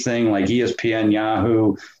 free thing like ESPN,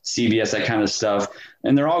 Yahoo, CBS, that kind of stuff,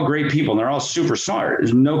 and they're all great people and they're all super smart.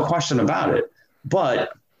 There's no question about it.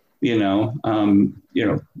 But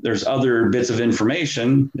there's other bits of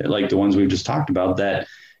information like the ones we've just talked about that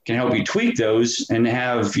can help you tweak those and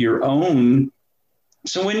have your own.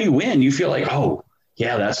 So when you win, you feel like, oh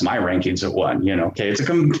yeah, that's my rankings at 1, okay, it's a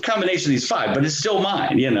combination of these 5, but it's still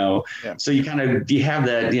mine, So you you have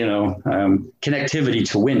that, connectivity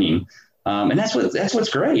to winning. And that's what's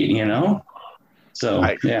great, So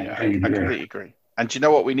I completely agree. And do you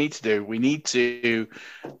know what we need to do? We need to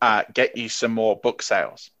get you some more book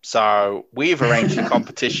sales. So we've arranged a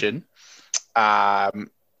competition. That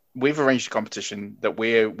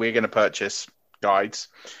we're going to purchase guides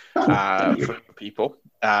for people.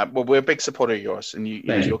 Well, we're a big supporter of yours, and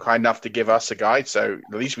you're kind enough to give us a guide. So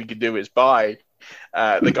the least we could do is buy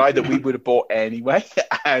the guide that we would have bought anyway,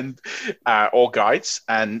 and or guides.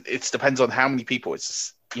 And it depends on how many people.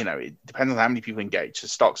 It depends on how many people engage. So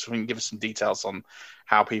Stocks, can give us some details on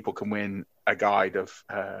how people can win a guide of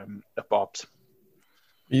Bob's.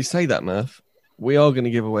 You say that, Murph. We are going to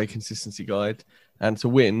give away consistency guide, and to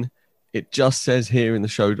win, It just says here in the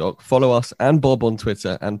show doc, follow us and Bob on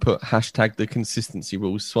Twitter and put hashtag the consistency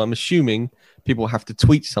rules. So I'm assuming people have to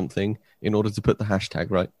tweet something in order to put the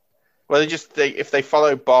hashtag, right? Well, if they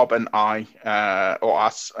follow Bob and I or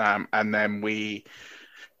us, and then we,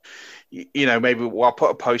 maybe I'll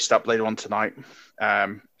put a post up later on tonight.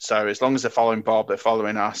 So as long as they're following Bob, they're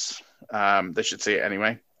following us. They should see it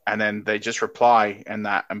anyway. And then they just reply in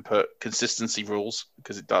that and put consistency rules,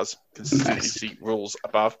 because it does consistency rules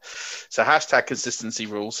above. So hashtag consistency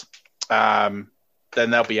rules. Then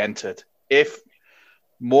they'll be entered. If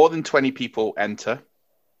more than 20 people enter,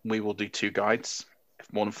 we will do 2 guides.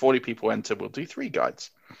 If more than 40 people enter, we'll do 3 guides.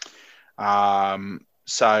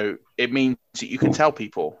 So it means that you can tell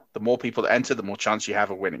people, the more people that enter, the more chance you have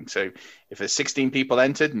of winning. So if there's 16 people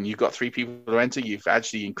entered and you've got 3 people to enter, you've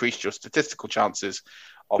actually increased your statistical chances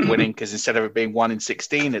of winning, because instead of it being 1 in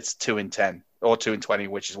 16, it's 2 in 10 or 2 in 20,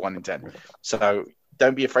 which is 1 in 10. So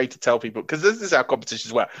don't be afraid to tell people, because this is our competition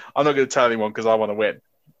as well. I'm not going to tell anyone because I want to win.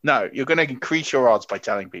 No, you're going to increase your odds by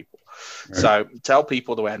telling people. Right. So tell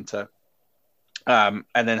people to enter. And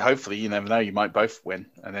then hopefully, you never know, you might both win,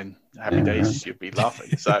 and then happy days, you'll be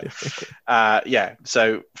laughing. So,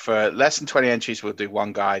 so for less than 20 entries, we'll do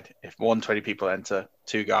 1 guide. If more than 20 people enter,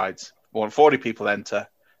 2 guides. More than 40 people enter,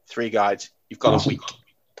 3 guides. You've got a week.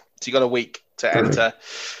 So you've got a week to enter.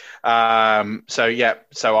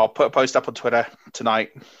 So I'll put a post up on Twitter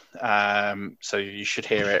tonight. So you should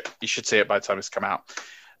hear it. You should see it by the time it's come out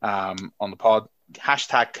on the pod.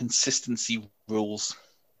 Hashtag consistency rules.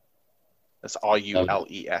 That's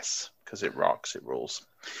RULES, because it rocks, it rules.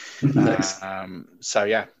 Nice.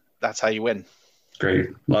 So that's how you win. Great.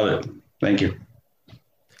 Love it. Thank you.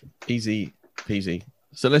 Easy peasy.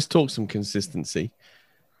 So let's talk some consistency.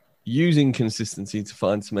 Using consistency to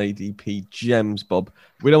find some ADP gems, Bob.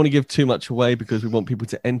 We don't want to give too much away because we want people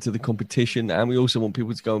to enter the competition, and we also want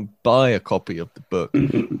people to go and buy a copy of the book.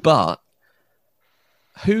 But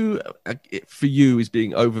who, for you, is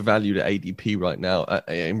being overvalued at ADP right now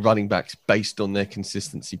in running backs based on their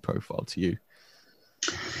consistency profile to you?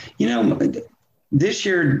 This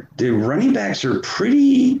year, the running backs are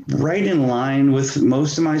pretty right in line with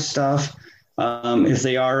most of my stuff. If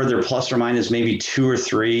they are, they're plus or minus maybe 2 or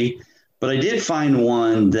 3. But I did find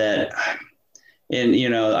one that, and,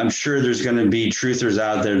 I'm sure there's going to be truthers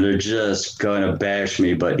out there that are just going to bash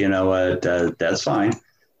me. But you know what? That's fine.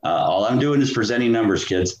 All I'm doing is presenting numbers,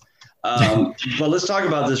 kids. But let's talk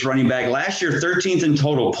about this running back. Last year, 13th in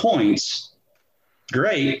total points.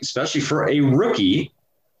 Great, especially for a rookie,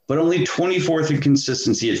 but only 24th in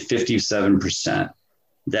consistency at 57%.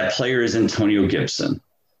 That player is Antonio Gibson.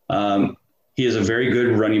 He is a very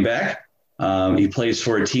good running back. He plays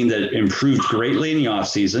for a team that improved greatly in the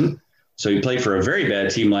offseason. So he played for a very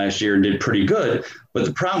bad team last year and did pretty good. But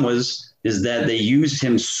the problem is that they used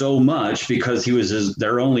him so much because he was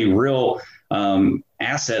their only real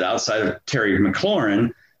asset outside of Terry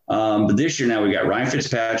McLaurin. But this year now we got Ryan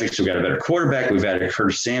Fitzpatrick, so we've got a better quarterback. We've added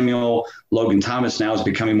Curtis Samuel. Logan Thomas now is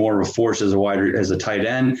becoming more of a force as a tight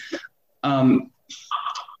end.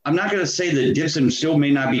 I'm not going to say that Gibson still may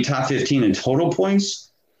not be top 15 in total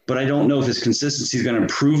points, but I don't know if his consistency is going to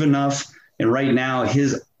improve enough. And right now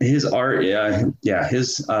his is around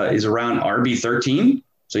RB 13,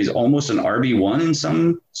 so he's almost an RB1 in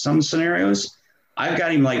some scenarios. I've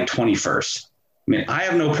got him like 21st. I mean, I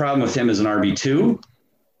have no problem with him as an RB2.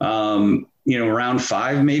 Round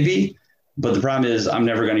 5 maybe, but the problem is I'm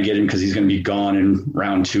never going to get him because he's going to be gone in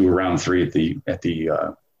round 2 or round 3 at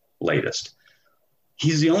the latest.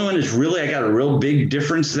 He's the only one that's really, I got a real big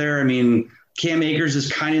difference there. I mean, Cam Akers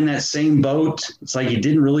is kind of in that same boat. It's like he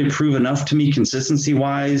didn't really prove enough to me consistency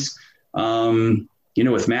wise.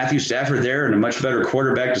 With Matthew Stafford there and a much better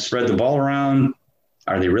quarterback to spread the ball around,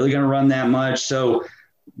 are they really going to run that much? So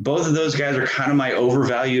both of those guys are kind of my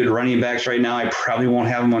overvalued running backs right now. I probably won't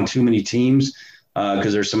have them on too many teams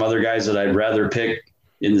because there's some other guys that I'd rather pick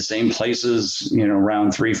in the same places,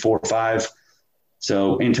 round 3, 4, 5.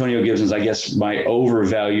 So Antonio Gibson's, I guess, my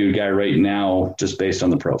overvalued guy right now, just based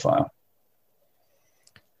on the profile.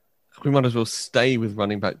 We might as well stay with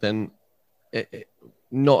running back then.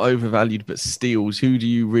 Not overvalued, but steals. Who do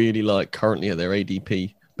you really like currently at their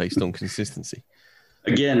ADP based on consistency?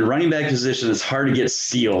 Again, running back position, it's hard to get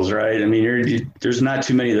steals, right? I mean, there's not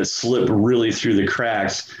too many that slip really through the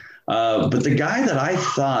cracks. But the guy that I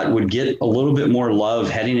thought would get a little bit more love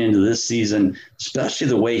heading into this season, especially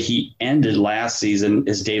the way he ended last season,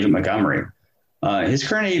 is David Montgomery. His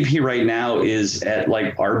current ADP right now is at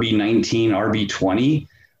like RB19, RB20.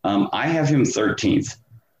 I have him 13th.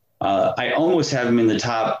 I almost have him in the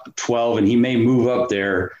top 12, and he may move up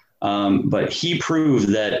there. But he proved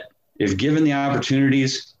that if given the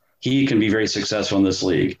opportunities, he can be very successful in this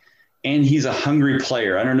league. And he's a hungry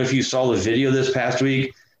player. I don't know if you saw the video this past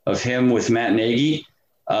week of him with Matt Nagy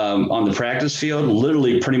on the practice field,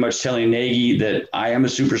 literally pretty much telling Nagy that I am a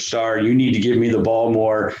superstar. You need to give me the ball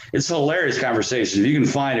more. It's a hilarious conversation. If you can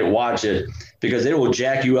find it, watch it, because it will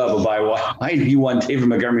jack you up about why you want David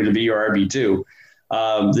Montgomery to be your RB2.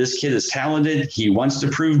 This kid is talented. He wants to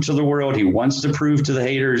prove to the world. He wants to prove to the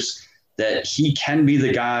haters that he can be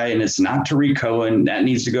the guy, and it's not Tariq Cohen. That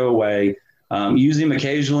needs to go away. Use him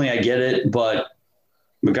occasionally, I get it, but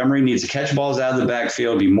Montgomery needs to catch balls out of the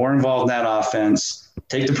backfield, be more involved in that offense,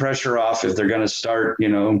 take the pressure off if they're going to start,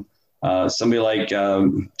 somebody like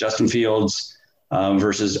Justin Fields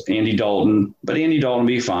versus Andy Dalton. But Andy Dalton will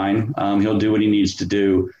be fine. He'll do what he needs to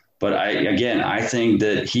do. But I think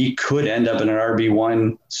that he could end up in an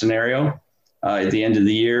RB1 scenario at the end of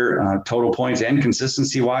the year, total points and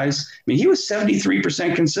consistency-wise. I mean, he was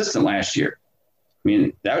 73% consistent last year. I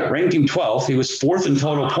mean, that ranked him 12th. He was 4th in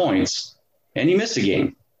total points, and he missed a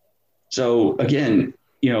game. So, again,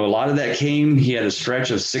 a lot of that came. He had a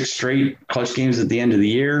stretch of 6 straight clutch games at the end of the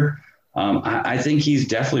year. I think he's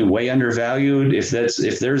definitely way undervalued. If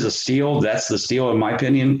there's a steal, that's the steal, in my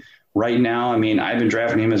opinion, right now. I mean, I've been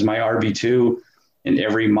drafting him as my RB2 in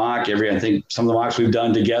every mock. I think some of the mocks we've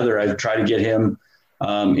done together, I've tried to get him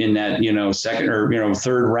in that, second or,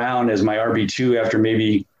 third round as my RB2 after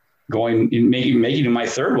maybe making him my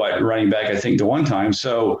third wide running back, I think, to one time.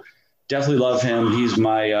 So definitely love him. He's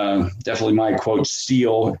my definitely my quote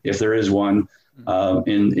steal, if there is one, at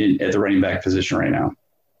the running back position right now.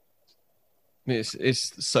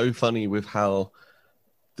 It's so funny with how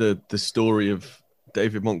the story of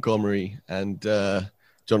David Montgomery and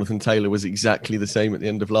Jonathan Taylor was exactly the same at the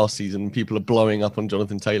end of last season. People are blowing up on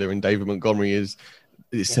Jonathan Taylor, and David Montgomery is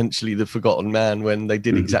essentially the forgotten man when they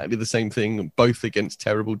did exactly the same thing, both against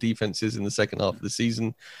terrible defenses in the second half of the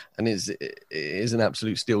season. And it is an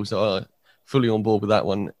absolute steal. So I'm fully on board with that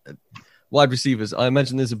one. Wide receivers, I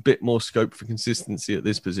imagine there's a bit more scope for consistency at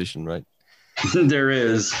this position, right? There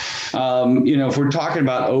is. If we're talking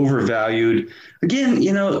about overvalued, again,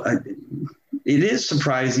 it is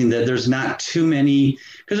surprising that there's not too many,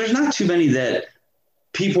 because there's not too many that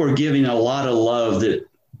people are giving a lot of love that,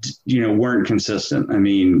 weren't consistent. I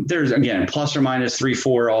mean, there's, again, plus or minus 3,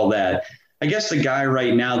 4, all that. I guess the guy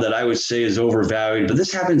right now that I would say is overvalued, but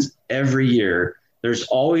this happens every year. There's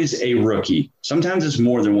always a rookie. Sometimes it's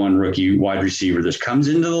more than one rookie wide receiver that comes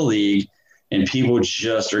into the league and people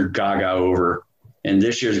just are gaga over. And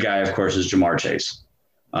this year's guy, of course, is Jamar Chase.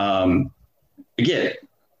 Again,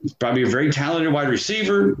 probably a very talented wide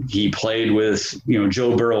receiver. He played with,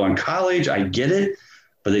 Joe Burrow in college. I get it.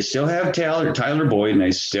 But they still have Tyler Boyd, and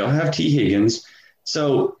they still have T. Higgins.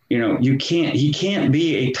 So, he can't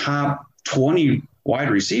be a top 20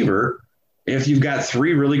 wide receiver if you've got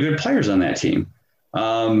 3 really good players on that team.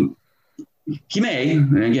 He may,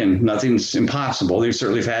 and again, nothing's impossible. They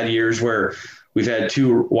certainly have had years where we've had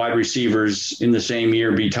 2 wide receivers in the same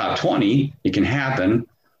year be top 20. It can happen.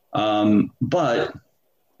 But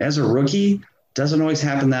as a rookie, doesn't always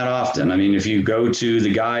happen that often. I mean, if you go to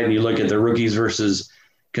the guide and you look at the rookies versus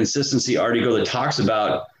consistency article that talks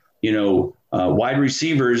about, wide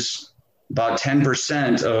receivers, about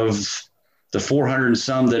 10% of the 400 and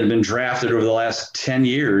some that have been drafted over the last 10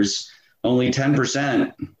 years, only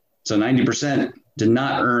 10%, so 90%, did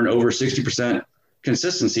not earn over 60%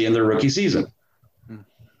 consistency in their rookie season.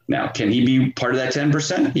 Now, can he be part of that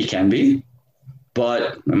 10%? He can be.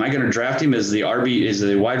 But am I going to draft him as the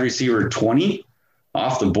wide receiver 20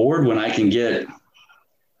 off the board when I can get,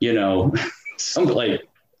 something like,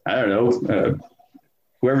 I don't know,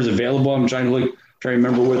 whoever's available? I'm trying to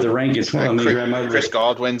remember what the rank is. Chris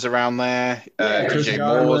Godwin's around there. DJ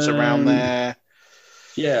Moore's around there.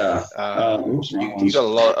 Yeah. You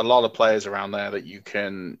got a lot of players around there that you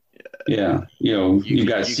can. Yeah. You've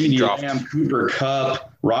got CeeDee Lamb, Cooper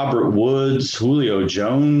Kupp, Robert Woods, Julio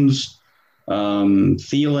Jones,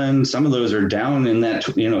 Thielen. Some of those are down in that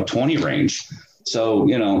 20 range.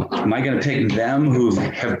 So, am I going to pick them who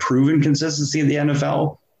have proven consistency in the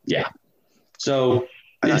NFL? Yeah. So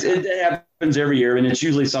it happens every year, and it's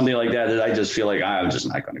usually something like that I just feel like I'm just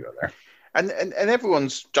not going to go there. And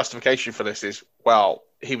everyone's justification for this is, well,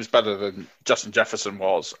 he was better than Justin Jefferson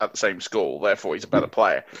was at the same school, therefore he's a better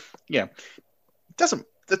player.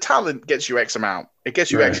 The talent gets you X amount. It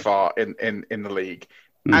gets you X far in the league.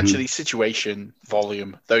 Mm-hmm. Actually, situation,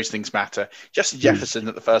 volume, those things matter. Justin Jefferson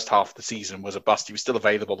at the first half of the season was a bust. He was still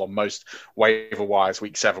available on most waiver wires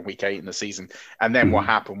week 7, week 8 in the season. And then what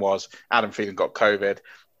happened was Adam Thielen got COVID.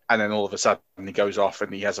 and then all of a sudden he goes off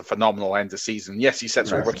and he has a phenomenal end of season. Yes, he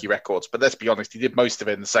sets all rookie records, but let's be honest, he did most of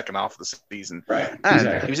it in the second half of the season. Right.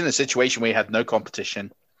 And he was in a situation where he had no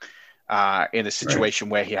competition, in a situation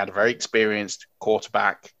where he had a very experienced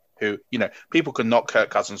quarterback who, people can knock Kirk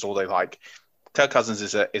Cousins all they like. Kirk Cousins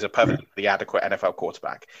is a perfectly adequate NFL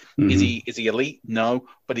quarterback. Mm-hmm. Is he elite? No,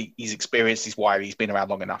 but he's experienced. He's wily. He's been around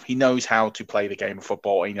long enough. He knows how to play the game of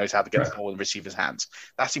football. He knows how to get the ball in receivers' hands.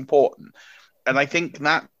 That's important. And I think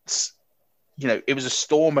that's, it was a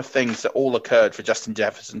storm of things that all occurred for Justin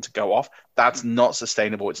Jefferson to go off. That's not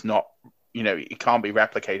sustainable. It's not, it can't be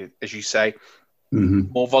replicated, as you say.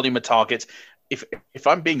 Mm-hmm. More volume of targets. If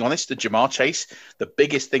I'm being honest, the Ja'Marr Chase, the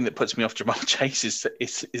biggest thing that puts me off Ja'Marr Chase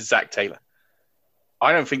is Zach Taylor.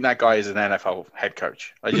 I don't think that guy is an NFL head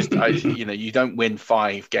coach. You don't win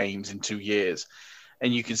 5 games in 2 years,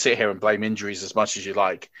 and you can sit here and blame injuries as much as you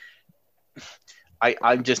like.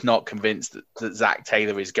 I'm just not convinced that Zach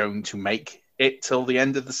Taylor is going to make it till the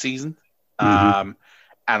end of the season. Mm-hmm.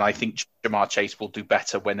 And I think Ja'Marr Chase will do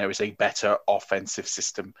better when there is a better offensive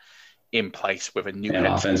system in place with a new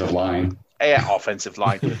offensive line. Yeah, offensive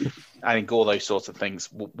line. I think all those sorts of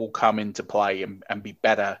things will come into play and be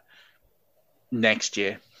better next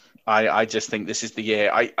year. I just think this is the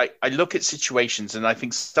year. I look at situations, and I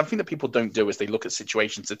think something that people don't do is they look at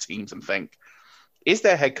situations of teams and think, is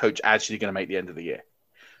their head coach actually going to make the end of the year?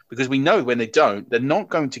 Because we know when they don't, they're not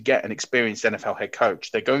going to get an experienced NFL head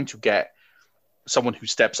coach. They're going to get someone who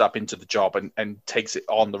steps up into the job and takes it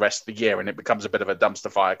on the rest of the year, and it becomes a bit of a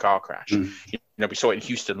dumpster fire car crash. Mm-hmm. We saw it in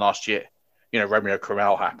Houston last year. Romeo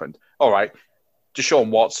Crennel happened. All right, Deshaun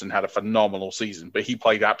Watson had a phenomenal season, but he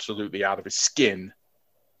played absolutely out of his skin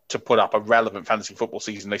to put up a relevant fantasy football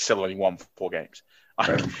season. They still only won 4 games.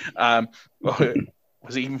 Right.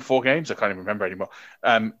 Was it even 4 games? I can't even remember anymore.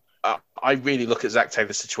 I really look at Zach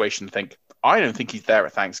Taylor's situation and think, I don't think he's there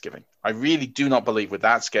at Thanksgiving. I really do not believe with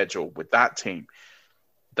that schedule, with that team,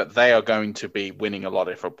 that they are going to be winning a lot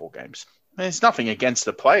of football games. And it's nothing against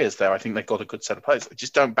the players there. I think they've got a good set of players. I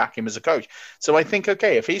just don't back him as a coach. So I think,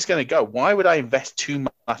 okay, if he's going to go, why would I invest too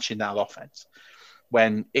much in that offense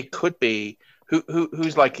when it could be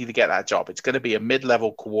who's likely to get that job? It's going to be a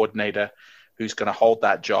mid-level coordinator who's going to hold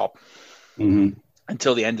that job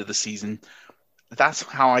until the end of the season. That's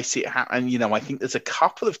how I see it. And, I think there's a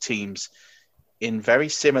couple of teams in very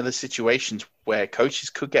similar situations where coaches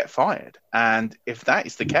could get fired. And if that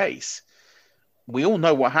is the case, we all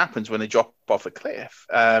know what happens when they drop off a cliff.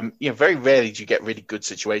 Very rarely do you get really good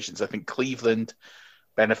situations. I think Cleveland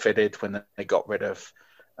benefited when they got rid of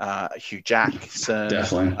Hugh Jackson.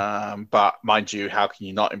 Definitely. But mind you, how can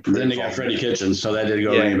you not improve? Then they got Freddie Kitchens, so that didn't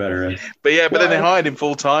go any better. Right? But then they hired him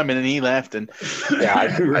full time, and then he left. And I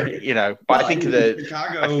think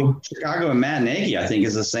Chicago and Matt Nagy, I think,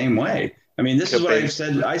 is the same way. I mean, this is what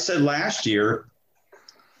I said last year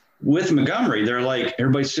with Montgomery. They're like,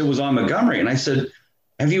 everybody still was on Montgomery, and I said,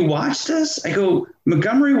 have you watched this? I go,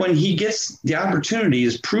 Montgomery, when he gets the opportunity,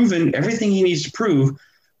 is proven everything he needs to prove.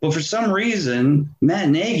 But for some reason, Matt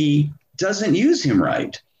Nagy doesn't use him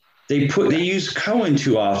right. They use Cohen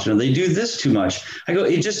too often. They do this too much. I go,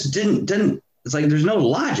 it just didn't. It's like there's no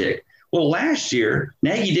logic. Well, last year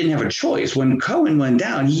Nagy didn't have a choice. When Cohen went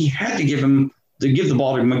down, he had to give the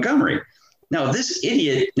ball to Montgomery. Now this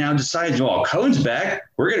idiot now decides, well, Cohen's back.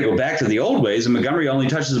 We're going to go back to the old ways, and Montgomery only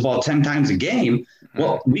touches the ball 10 times a game.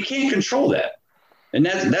 Well, we can't control that. And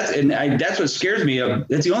that's what scares me.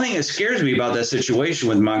 That's the only thing that scares me about that situation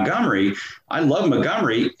with Montgomery. I love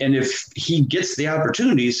Montgomery, and if he gets the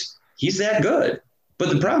opportunities, he's that good. But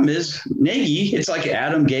the problem is Nagy. It's like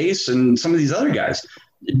Adam Gase and some of these other guys.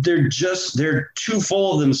 They're too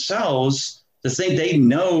full of themselves to think they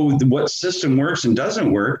know what system works and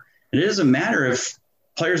doesn't work. And it doesn't matter if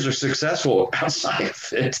players are successful outside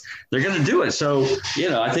of it, they're going to do it. So,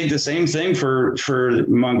 I think the same thing for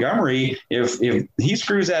Montgomery. If he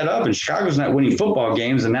screws that up and Chicago's not winning football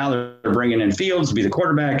games and now they're bringing in Fields to be the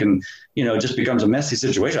quarterback and, it just becomes a messy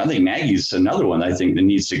situation. I think Nagy's another one I think that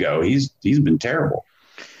needs to go. He's been terrible.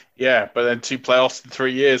 Yeah, but then 2 playoffs in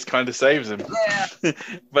 3 years kind of saves him. Yeah.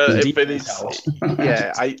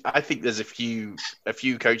 I think there's a few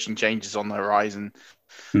coaching changes on the horizon.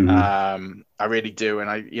 Mm-hmm. I really do,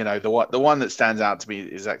 and the one that stands out to me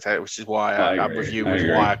is Zach Taylor, which is why I'm reviewing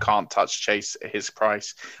why I can't touch Chase at his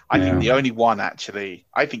price. I think the only one actually,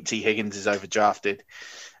 I think T. Higgins is overdrafted.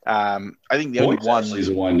 I think the only one is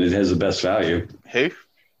the one that has the best value. Who?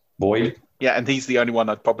 Boyd. Yeah, and he's the only one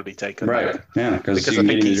I'd probably take. Right. Yeah, because I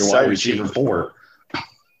think he's so cheap. 4.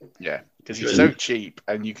 Yeah, because he's so cheap,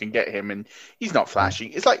 and you can get him, and he's not flashy.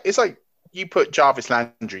 It's like you put Jarvis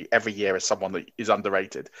Landry every year as someone that is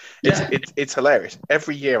underrated. It's hilarious.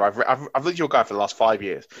 Every year I've looked at your guy for the last 5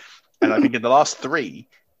 years, and I think in the last 3,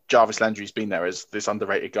 Jarvis Landry's been there as this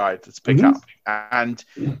underrated guy that's pick up. And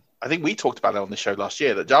I think we talked about it on the show last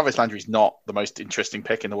year that Jarvis Landry's not the most interesting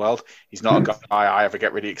pick in the world. He's not a guy I ever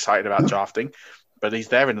get really excited about drafting, but he's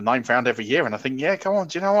there in the 9th round every year. And I think, yeah, come on,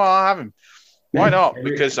 do you know what? I'll have him. Why not?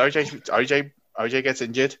 Because OJ gets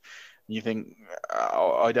injured. And you think,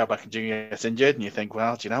 Odell Beckham Jr. gets injured, and you think,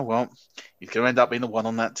 well, do you know what? He's going to end up being the one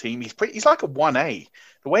on that team. He's like a 1A.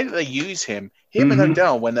 The way that they use him and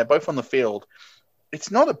Odell, when they're both on the field, it's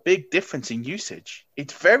not a big difference in usage.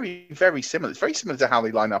 It's very, very similar. It's very similar to how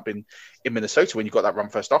they line up in Minnesota when you've got that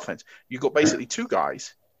run-first offense. You've got basically 2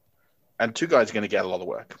 guys, and 2 guys are going to get a lot of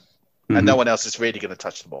work, and no one else is really going to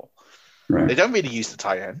touch the ball. Right. They don't really use the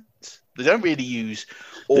tight ends. They don't really use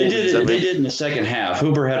all They did in the second half.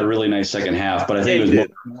 Hooper had a really nice second half, but I think it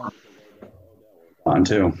was more on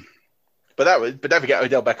too. But don't forget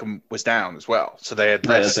Odell Beckham was down as well, so they had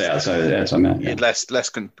less. That's what I meant. You had less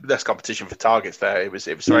competition for targets there. It was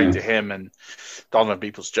right to him and Donovan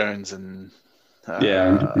Peoples-Jones and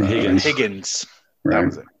Higgins. Right. That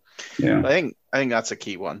was it. Yeah, I think that's a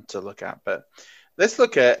key one to look at. But let's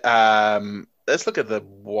look at the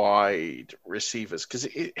wide receivers, because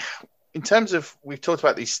in terms of, we've talked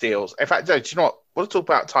about these steals. In fact, do you know what? We'll talk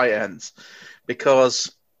about tight ends,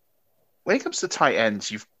 because when it comes to tight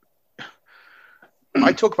ends,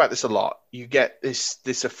 I talk about this a lot. You get this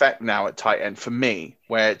effect now at tight end for me,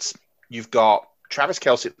 where you've got Travis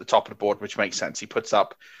Kelce at the top of the board, which makes sense. He puts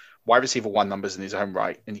up wide receiver 1 numbers in his own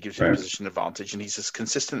right, and he gives you a position advantage, and he's as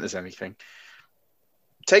consistent as anything.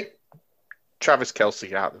 Take Travis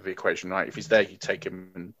Kelce out of the equation, right? If he's there, you take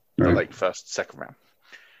him in the late first, second round.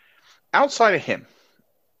 Outside of him,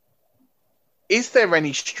 is there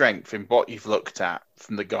any strength in what you've looked at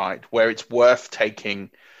from the guide where it's worth even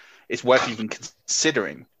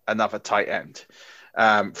considering another tight end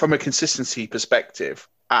from a consistency perspective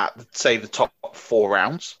at, say, the top 4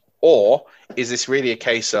 rounds? Or is this really a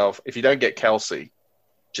case of, if you don't get Kelce,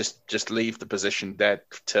 just leave the position dead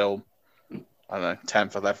till, I don't know,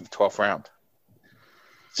 10th, 11th, 12th round?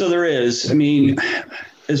 So there is. I mean,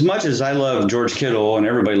 as much as I love George Kittle, and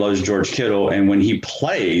everybody loves George Kittle, and when he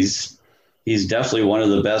plays, he's definitely one of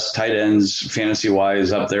the best tight ends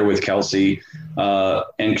fantasy-wise up there with Kelce,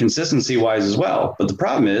 and consistency-wise as well. But the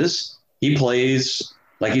problem is he plays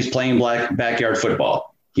like he's playing backyard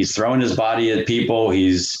football. He's throwing his body at people.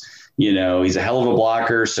 He's a hell of a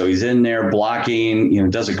blocker, so he's in there blocking,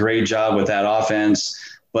 does a great job with that offense,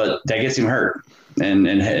 but that gets him hurt. And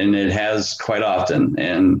it has quite often.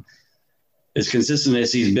 And as consistent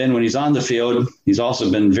as he's been when he's on the field, he's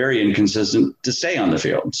also been very inconsistent to stay on the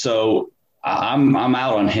field. So I'm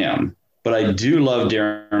out on him. But I do love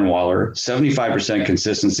Darren Waller, 75%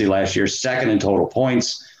 consistency last year, 2nd in total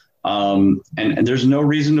points. And there's no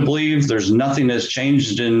reason to believe, there's nothing that's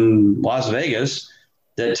changed in Las Vegas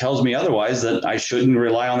that tells me otherwise, that I shouldn't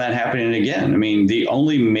rely on that happening again. I mean, the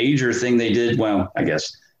only major thing they did, well, I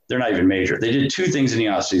guess they're not even major. They did 2 things in the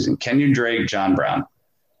offseason: Kenyon Drake, John Brown.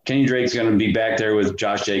 Kenyon Drake's going to be back there with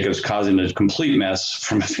Josh Jacobs, causing a complete mess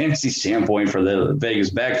from a fantasy standpoint for the Vegas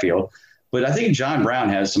backfield. But I think John Brown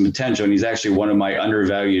has some potential, and he's actually one of my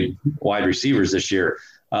undervalued wide receivers this year.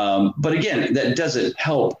 But again, that doesn't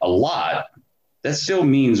help a lot. That still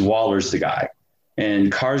means Waller's the guy.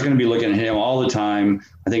 And Carr's going to be looking at him all the time.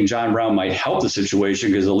 I think John Brown might help the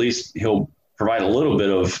situation, because at least he'll provide a little bit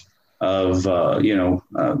of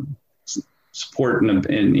support in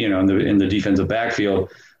the defensive backfield.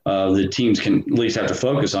 The teams can at least have to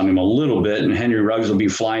focus on him a little bit, and Henry Ruggs will be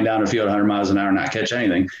flying down the field 100 miles an hour and not catch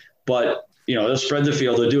anything. But they'll spread the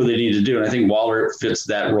field, they'll do what they need to do, and I think Waller fits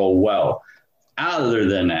that role well. Other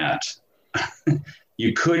than that,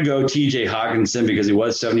 you could go T.J. Hawkinson, because he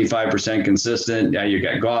was 75% consistent. Yeah, you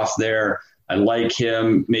got Goff there. I like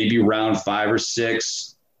him, maybe round 5 or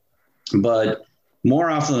 6, but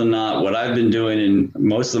more often than not, what I've been doing in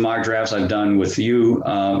most of the mock drafts I've done with you,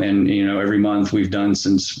 and every month we've done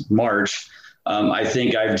since March, I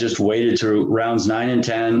think I've just waited to rounds 9 and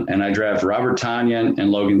 10, and I draft Robert Tonyan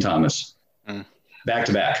and Logan Thomas back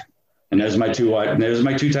to back, and those are my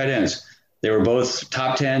two tight ends. They were both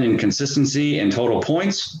top 10 in consistency and total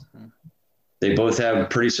points. They both have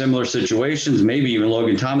pretty similar situations. Maybe even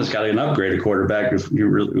Logan Thomas got an upgraded quarterback if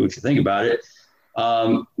you think about it.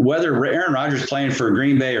 Whether Aaron Rodgers is playing for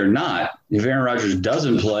Green Bay or not, if Aaron Rodgers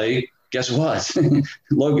doesn't play, guess what?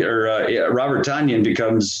 Robert Tonyan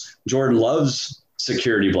becomes Jordan Love's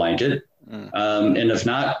security blanket. And if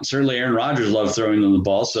not, certainly Aaron Rodgers loves throwing them the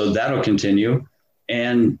ball, so that'll continue.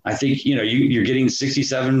 And I think, you're getting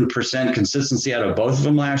 67% consistency out of both of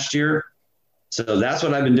them last year. So that's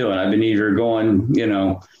what I've been doing. I've been either going,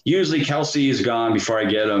 usually Kelsey is gone before I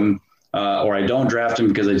get him, or I don't draft him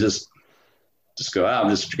because I just go, I'm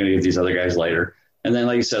just going to get these other guys later. And then,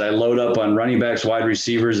 like you said, I load up on running backs, wide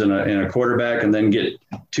receivers, and a quarterback, and then get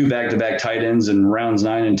 2 back-to-back tight ends in rounds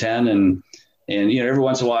 9 and 10. And every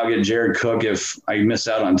once in a while I get Jared Cook if I miss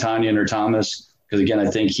out on Tanyan or Thomas, because, again, I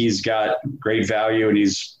think he's got great value and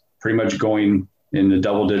he's pretty much going in the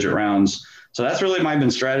double-digit rounds. So that's really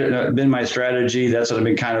been my strategy. That's what I've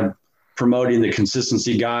been kind of promoting, the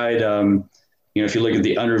consistency guide. If you look at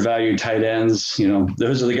the undervalued tight ends,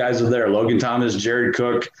 those are the guys over there: Logan Thomas, Jared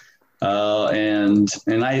Cook, and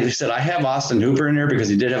I said I have Austin Hooper in there because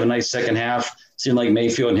he did have a nice second half. Seemed like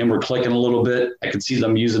Mayfield and him were clicking a little bit. I could see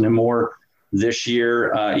them using him more this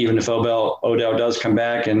year, even if Odell does come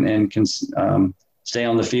back and can stay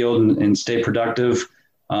on the field and stay productive.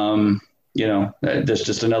 That's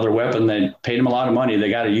just another weapon. They paid him a lot of money. They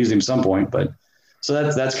got to use him at some point. But so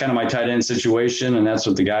that's kind of my tight end situation, and that's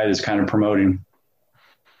what the guide is kind of promoting.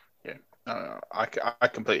 Yeah, I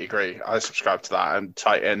completely agree. I subscribe to that. And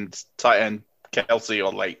tight end Kelsey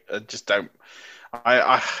or late. Just don't.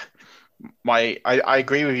 I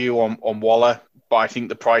agree with you on Waller, but I think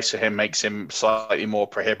the price of him makes him slightly more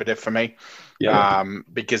prohibitive for me. Yeah.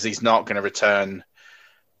 Because he's not going to return.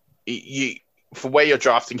 For where you're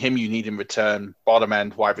drafting him, you need him return bottom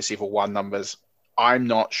end wide receiver 1 numbers. I'm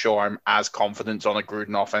not sure I'm as confident on a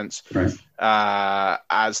Gruden offense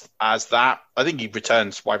as that. I think he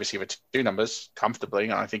returns wide receiver 2 numbers comfortably,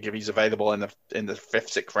 and I think if he's available in the 5th,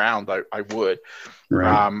 6th round, I would.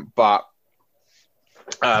 Right.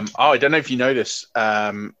 I don't know if you know this,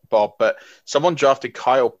 Bob, but someone drafted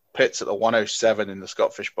Kyle Pitts at the 107 in the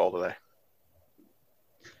Scott Fish Bowl today.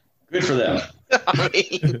 Good for them. I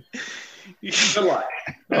mean. Good luck.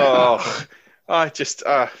 I just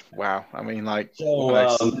wow. I mean, like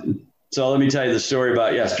so let me tell you the story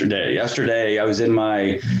about yesterday. Yesterday, I was in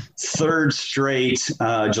my 3rd straight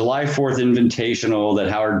July 4th invitational that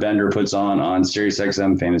Howard Bender puts on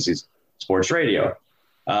SiriusXM Fantasy Sports Radio.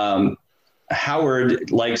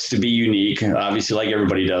 Howard likes to be unique, obviously, like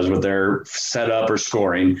everybody does with their setup or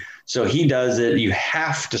scoring. So he does it. You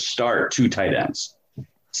have to start 2 tight ends.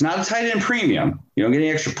 It's not a tight end premium. You don't get any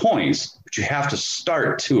extra points, but you have to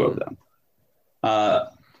start 2 of them.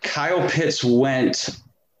 Kyle Pitts went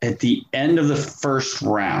at the end of the 1st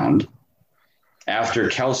round after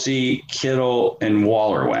Kelsey, Kittle, and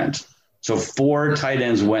Waller went. So 4 tight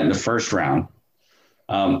ends went in the 1st round.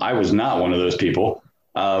 I was not one of those people.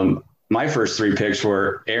 My first 3 picks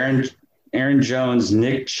were Aaron Jones,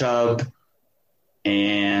 Nick Chubb,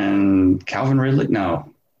 and Calvin Ridley.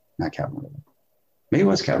 No, not Calvin Ridley. Maybe it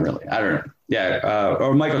was Calvin Ridley. I don't know. Yeah,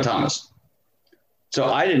 or Michael Thomas. So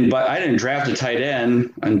I didn't draft a tight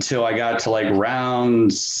end until I got to like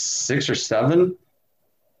round 6 or 7.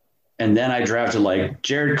 And then I drafted like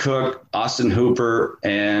Jared Cook, Austin Hooper,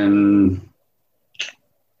 and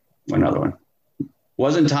another one.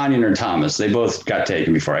 Wasn't Tanyan or Thomas. They both got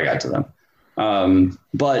taken before I got to them.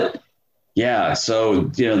 But yeah, so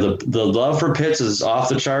the love for Pitts is off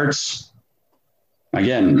the charts.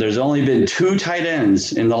 Again, there's only been 2 tight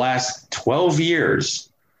ends in the last 12 years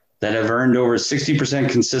that have earned over 60%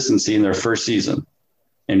 consistency in their first season.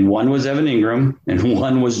 And one was Evan Ingram and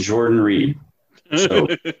one was Jordan Reed. So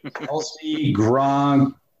Kelsey,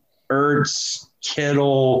 Gronk, Ertz,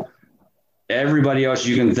 Kittle, everybody else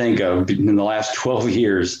you can think of in the last 12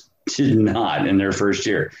 years did not in their first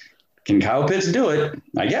year. Can Kyle Pitts do it?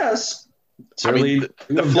 I guess. Certainly,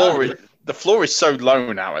 the floor is so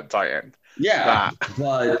low now at tight end. Yeah,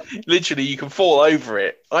 but literally you can fall over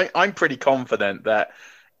it. I'm pretty confident that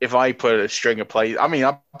if I put a string of plays, I mean,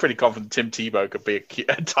 I'm pretty confident Tim Tebow could be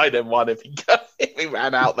a tight end 1 if he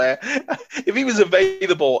ran out there. If he was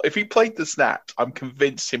available, if he played the snaps, I'm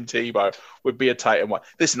convinced Tim Tebow would be a tight end 1.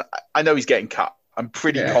 Listen, I know he's getting cut. I'm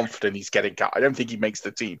pretty confident he's getting cut. I don't think he makes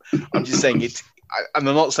the team. I'm just saying and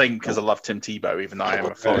I'm not saying because I love Tim Tebow, even though I am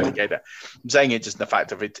a Florida Gator. I'm saying it just in the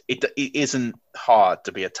fact of it isn't hard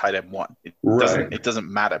to be a tight end 1. It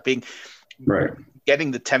doesn't matter.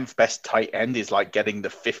 Getting the 10th best tight end is like getting the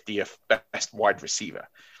 50th best wide receiver.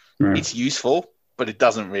 Right. It's useful, but it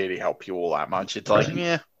doesn't really help you all that much. It's like,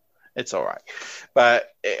 it's all right. But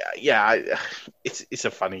it's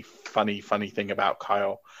a funny thing about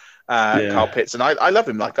Kyle Pitts. And I love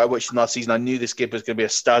him. Like, I watched him last season. I knew this kid was going to be a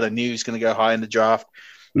stud. I knew he was going to go high in the draft.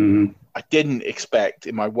 Mm-hmm. I didn't expect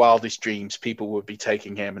in my wildest dreams people would be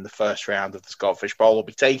taking him in the 1st round of the Scott Fish Bowl, or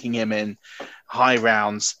be taking him in high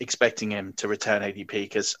rounds, expecting him to return ADP,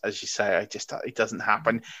 because, as you say, it doesn't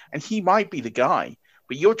happen. And he might be the guy.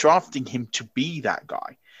 but you're drafting him to be that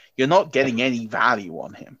guy. You're not getting any value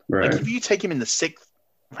on him. Right. Like if you take him in the 6th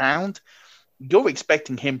round, you're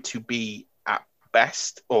expecting him to be at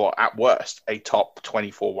best or at worst a top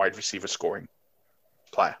 24 wide receiver scoring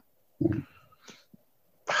player.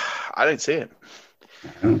 I don't see it.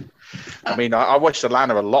 I mean, I watched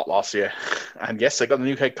Atlanta a lot last year, and yes, they got a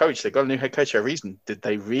new head coach. They got a new head coach for a reason. Did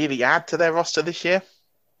they really add to their roster this year?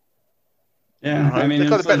 Yeah, I mean, they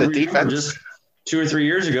got a better defense. Just 2 or 3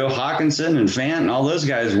 years ago, Hawkinson and Fant and all those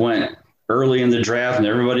guys went early in the draft, and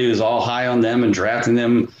everybody was all high on them and drafting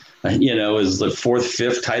them, as the 4th,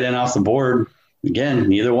 5th tight end off the board. Again,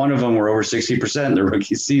 neither one of them were over 60% their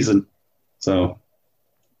rookie season. So,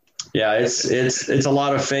 yeah, it's a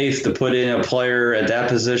lot of faith to put in a player at that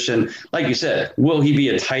position. Like you said, will he be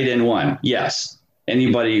a tight end 1? Yes.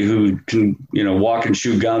 Anybody who can, walk and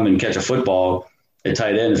chew gum and catch a football at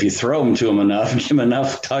tight end, if you throw them to him enough, give him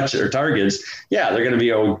enough touch or targets, yeah, they're going to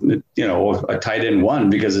be a tight end 1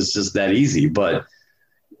 because it's just that easy. But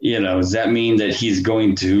does that mean that he's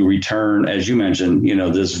going to return, as you mentioned,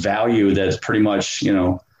 this value that's pretty much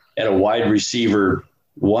at a wide receiver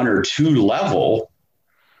 1 or 2 level?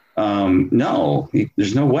 No,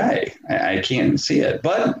 there's no way. I can't see it.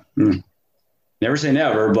 But never say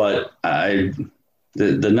never. But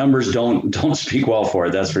the numbers don't speak well for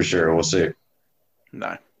it. That's for sure. We'll see.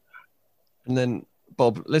 No. And then,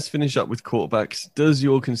 Bob, let's finish up with quarterbacks. Does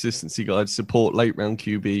your consistency guide support late round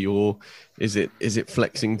QB, or is it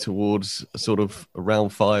flexing towards a sort of a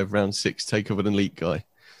round 5, round 6 take of an elite guy?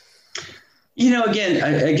 Again,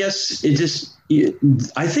 I guess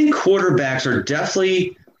I think quarterbacks are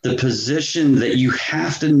definitely the position that you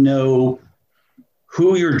have to know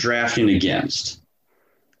who you're drafting against.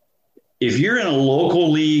 If you're in a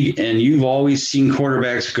local league and you've always seen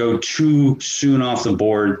quarterbacks go too soon off the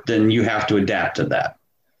board, then you have to adapt to that.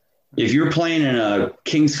 If you're playing in a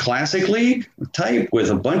Kings Classic League type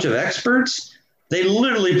with a bunch of experts, they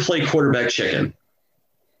literally play quarterback chicken.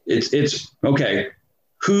 It's okay.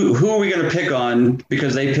 Who are we going to pick on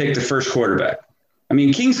because they picked the first quarterback? I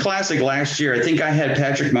mean, Kings Classic last year, I think I had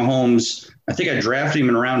Patrick Mahomes. I think I drafted him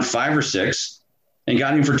in round 5 or 6 and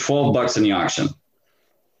got him for $12 in the auction.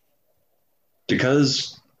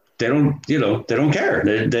 Because they don't care.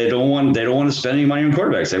 They don't want to spend any money on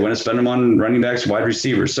quarterbacks. They want to spend them on running backs, wide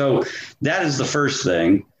receivers. So that is the first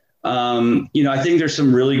thing. I think there's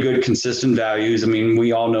some really good consistent values. I mean,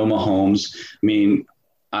 we all know Mahomes. I mean,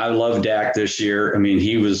 I love Dak this year. I mean,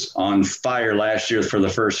 he was on fire last year for the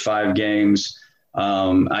first 5 games.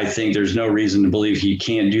 I think there's no reason to believe he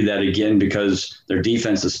can't do that again because their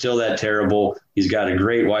defense is still that terrible. He's got a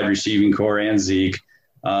great wide receiving core and Zeke.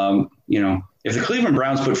 If the Cleveland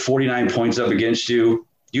Browns put 49 points up against you,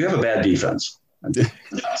 you have a bad defense.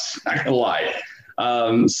 That's not gonna lie.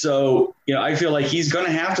 I feel like he's going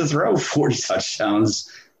to have to throw 40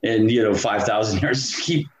 touchdowns and 5,000 yards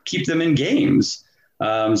to keep them in games.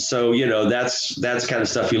 That's kind of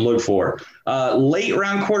stuff you look for. Late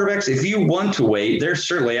round quarterbacks, if you want to wait, they're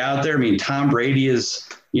certainly out there. I mean, Tom Brady is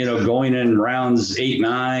going in rounds 8,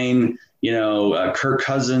 9. Kirk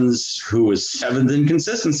Cousins, who was 7th in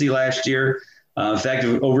consistency last year. In fact,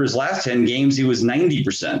 over his last 10 games, he was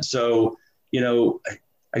 90%. So,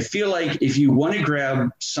 I feel like if you want to grab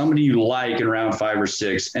somebody you like in round 5 or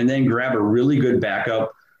 6 and then grab a really good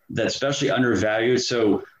backup that's especially undervalued.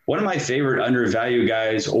 So one of my favorite undervalued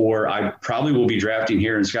guys, or I probably will be drafting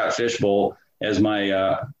here in Scott Fishbowl as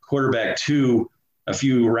my quarterback 2 a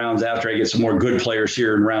few rounds after I get some more good players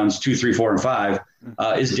here in rounds 2, 3, 4, and 5,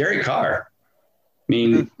 is Derek Carr. I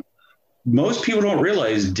mean, most people don't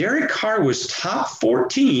realize Derek Carr was top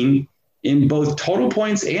 14 in both total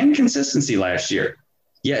points and consistency last year.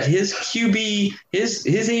 Yet his QB, his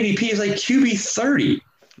ADP is like QB 30.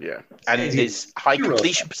 Yeah, and his high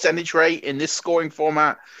completion percentage rate in this scoring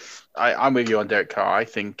format, I'm with you on Derek Carr. I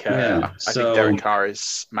think I think Derek Carr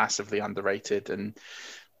is massively underrated, and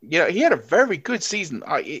he had a very good season.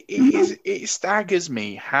 It staggers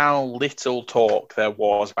me how little talk there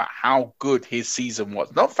was about how good his season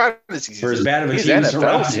was. Not fantasy season, for as bad of a team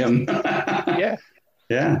around him.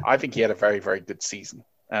 Yeah. I think he had a very, very good season.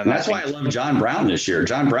 And that's why I love John Brown this year.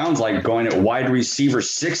 John Brown's like going at wide receiver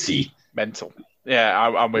 60. Mental. Yeah,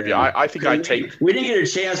 I'm with you. I think We didn't get a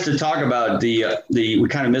chance to talk about we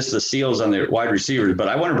kind of missed the Seals on the wide receivers, but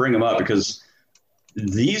I want to bring them up because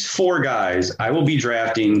these 4 guys I will be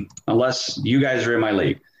drafting, unless you guys are in my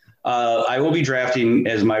league. I will be drafting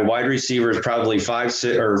as my wide receivers probably 5,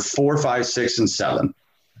 5, 6, and 7.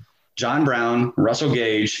 John Brown, Russell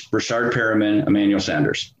Gage, Rashard Perriman, Emmanuel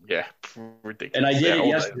Sanders. Yeah, ridiculous. And I did it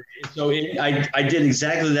yesterday. So I did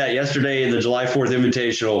exactly that yesterday in the July 4th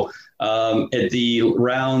Invitational. At the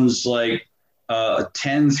rounds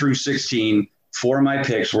 10 through 16, 4 of my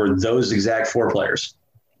picks were those exact 4 players.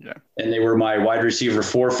 Yeah. And they were my wide receiver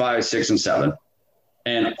 4, 5, 6, and 7.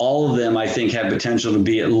 And all of them, I think, have potential to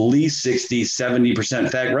be at least 60, 70%. In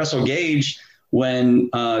fact, Russell Gage, when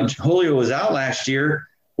Julio was out last year,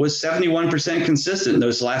 was 71% consistent in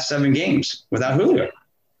those last 7 games without Julio.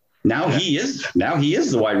 Now he is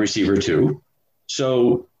the wide receiver 2.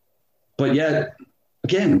 So, but yet,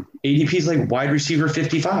 again, ADP is like wide receiver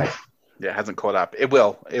 55. Yeah, it hasn't caught up. It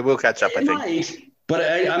will catch up, I think. Might, but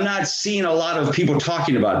I'm not seeing a lot of people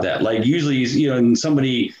talking about that. Like usually, and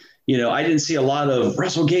somebody, I didn't see a lot of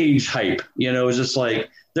Russell Gage hype. It was just like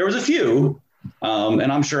there was a few,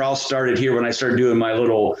 and I'm sure I'll start it here when I start doing my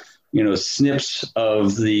little, snips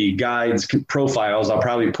of the guides profiles. I'll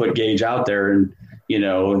probably put Gage out there, and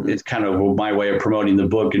it's kind of my way of promoting the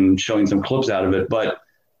book and showing some clips out of it. But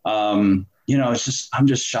it's just I'm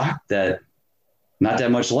just shocked that not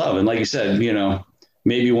that much love. And like you said,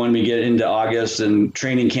 maybe when we get into August and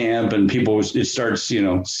training camp and it starts,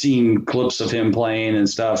 seeing clips of him playing and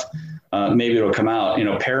stuff, maybe it'll come out.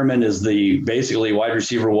 Perriman is the basically wide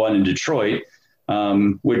receiver 1 in Detroit,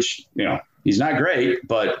 which, he's not great,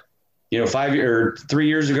 but 3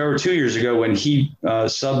 years ago or 2 years ago when he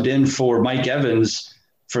subbed in for Mike Evans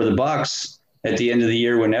for the Bucs at the end of the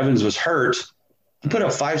year when Evans was hurt, he put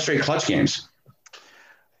up 5 straight clutch games.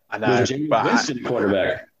 I know, with Jameis Winston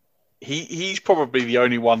quarterback. He's probably the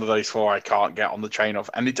only one of those 4 I can't get on the train of,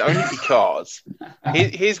 and it's only because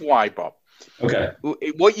here's why, Bob. Okay,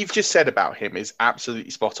 what you've just said about him is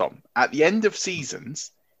absolutely spot on. At the end of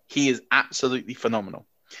seasons, he is absolutely phenomenal.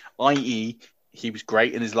 I.e., he was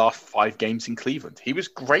great in his last 5 games in Cleveland. He was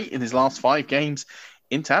great in his last 5 games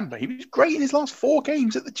in Tampa. He was great in his last 4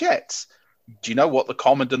 games at the Jets. Do you know what the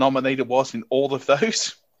common denominator was in all of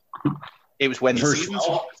those? It was when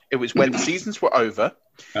the seasons were over.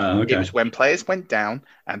 Okay. It was when players went down,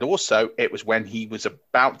 and also it was when he was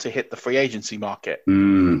about to hit the free agency market.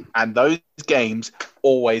 And those games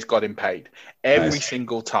always got him paid every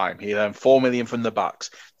single time. He earned $4 million from the Bucs,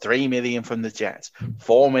 $3 million from the Jets,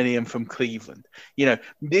 $4 million from Cleveland.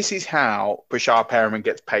 This is how Brashard Perriman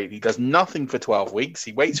gets paid. He does nothing for 12 weeks.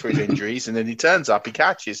 He waits for his injuries, and then he turns up. He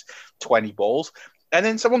catches 20 balls. And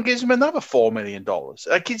then someone gives him another $4 million.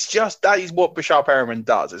 Like, it's just, that is what Brashard Perriman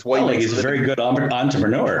does. It's what he's a very good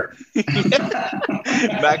entrepreneur.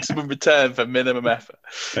 Maximum return for minimum effort.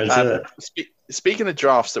 Speaking of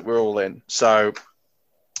drafts that we're all in, so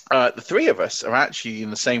the 3 of us are actually in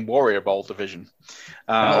the same Warrior Bowl division.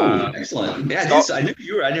 Excellent. Yeah, I knew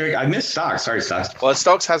you were. I missed Stocks. Sorry, Stocks. Well,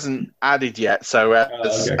 Stocks hasn't added yet. So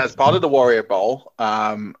as part of the Warrior Bowl,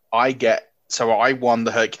 So I won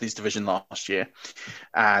the Hercules division last year,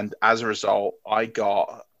 and as a result, I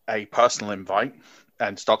got a personal invite,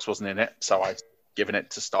 and Stocks wasn't in it, so I've given it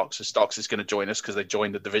to Stocks. So Stocks is going to join us because they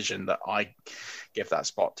joined the division that I give that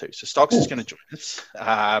spot to. So Stocks is going to join us.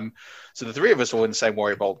 So the 3 of us are in the same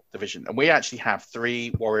Warrior Bowl division, and we actually have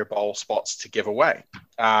 3 Warrior Bowl spots to give away.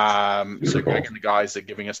 So Greg and the guys are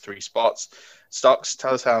giving us 3 spots. Stocks,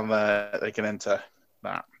 tell us how they can enter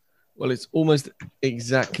that. Well, it's almost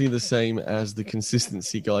exactly the same as the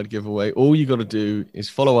consistency guide giveaway. All you got to do is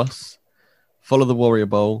follow us, follow the Warrior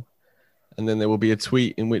Bowl, and then there will be a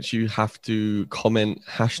tweet in which you have to comment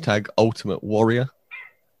 #UltimateWarrior.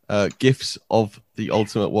 Gifts of the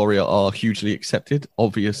Ultimate Warrior are hugely accepted,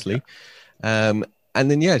 obviously. And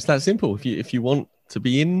then, it's that simple. If you want to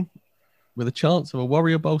be in with a chance of a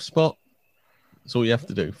Warrior Bowl spot, that's all you have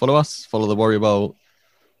to do. Follow us, follow the Warrior Bowl.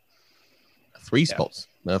 3 spots.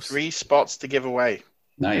 Nerves. 3 spots to give away.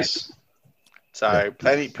 Nice. So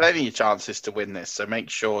plenty of chances to win this. So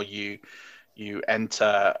make sure you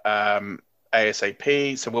enter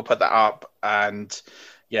ASAP. So we'll put that up, and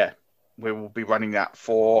we will be running that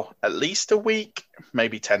for at least a week,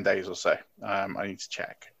 maybe 10 days or so. I need to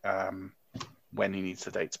check when he needs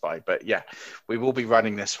the dates by, but we will be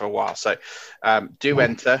running this for a while. So do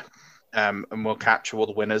enter. And we'll capture all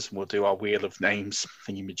the winners, and we'll do our wheel of names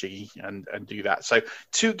thingy-majiggy and do that. So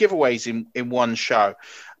 2 giveaways in one show.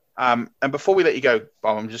 And before we let you go,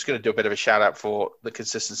 Bob, I'm just going to do a bit of a shout out for the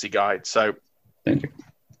consistency guide. So thank you.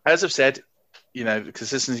 As I've said, the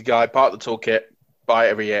consistency guide, part of the toolkit, buy it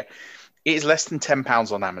every year. It is less than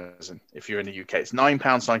 £10 on Amazon. If you're in the UK, it's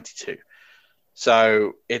 £9.92.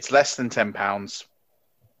 So it's less than £10.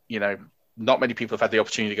 Not many people have had the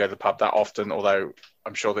opportunity to go to the pub that often, although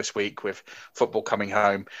I'm sure this week with football coming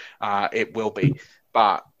home, it will be.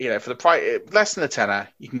 But, for the price, less than a tenner,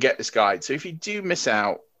 you can get this guide. So if you do miss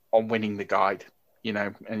out on winning the guide,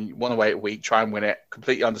 and you want to wait a week, try and win it,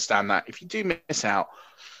 completely understand that. If you do miss out,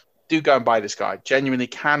 do go and buy this guide. Genuinely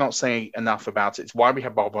cannot say enough about it. It's why we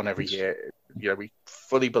have Bob on every year. We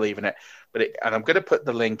fully believe in it. And I'm going to put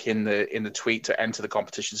the link in the tweet to enter the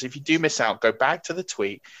competition. So if you do miss out, go back to the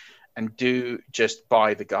tweet and do just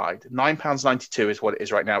buy the guide. £9.92 is what it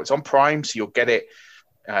is right now. It's on Prime, so you'll get it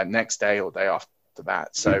next day or day after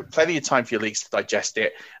that. So plenty of time for your leagues to digest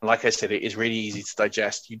it. And like I said, it is really easy to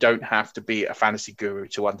digest. You don't have to be a fantasy guru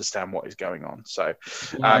to understand what is going on. So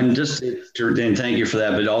and thank you for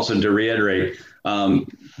that, but also to reiterate,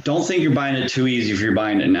 don't think you're buying it too easy if you're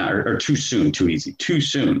buying it now, or too soon.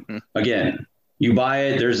 Again, you buy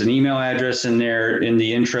it, there's an email address in there in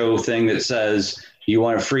the intro thing that says you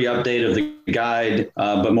want a free update of the guide,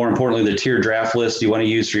 but more importantly, the tier draft list you want to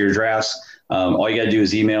use for your drafts. All you got to do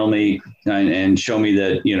is email me and show me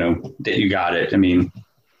that, that you got it. I mean,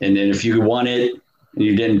 and then if you want it and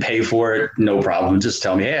you didn't pay for it, no problem. Just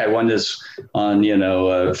tell me, hey, I won this on,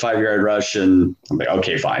 a 5-yard rush. And I'm like,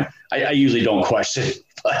 okay, fine. I usually don't question,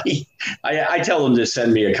 but I tell them to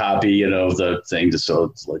send me a copy, of the thing just so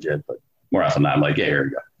it's legit. But more often than not, I'm like, yeah, here we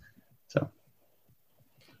go. So,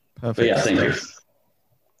 perfect. But yeah, thank you.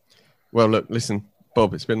 Well, look, listen,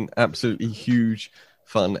 Bob, it's been absolutely huge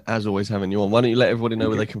fun as always having you on. Why don't you let everybody know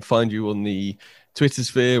where they can find you on the Twitter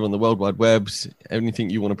sphere, on the World Wide Webs, anything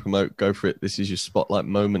you want to promote, go for it. This is your spotlight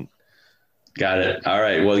moment. Got it. All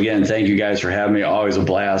right. Well, again, thank you guys for having me. Always a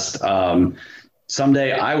blast.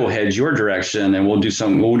 Someday I will head your direction and we'll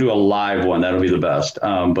do a live one. That'll be the best.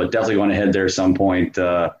 But definitely want to head there at some point.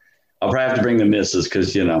 I'll probably have to bring the missus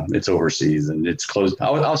because, it's overseas and it's closed.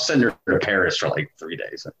 I'll send her to Paris for like 3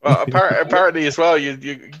 days. Well, apparently as well, you're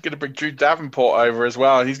going to bring Drew Davenport over as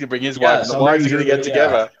well. And he's going to bring his wife. And the wives are going to get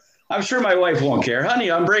together. I'm sure my wife won't care. Honey,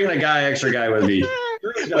 I'm bringing extra guy with me.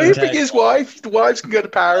 Well, he bring his wife. The wives can go to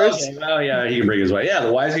Paris. Okay. Oh, yeah, he can bring his wife. Yeah,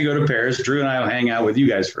 the wives can go to Paris. Drew and I will hang out with you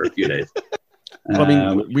guys for a few days. I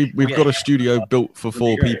mean, we've got a studio built for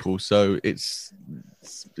 4 people, so it's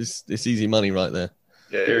easy money right there.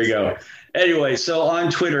 Yeah, there you go. Anyway, so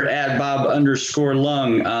on Twitter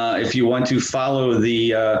 @Bob_Lung. If you want to follow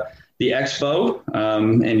the expo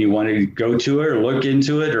and you want to go to it or look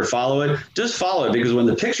into it or follow it, just follow it because when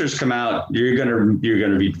the pictures come out, you're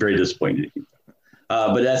gonna be very disappointed.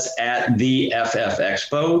 But that's @the FF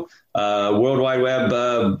Expo, World Wide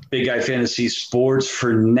Web, Big Guy Fantasy Sports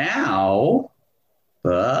for now,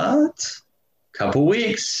 but a couple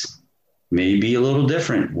weeks, maybe a little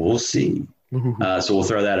different. We'll see. So we'll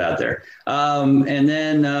throw that out there. And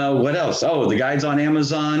then what else? Oh, the guide's on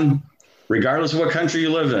Amazon, regardless of what country you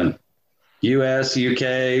live in. US,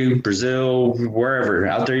 UK, Brazil, wherever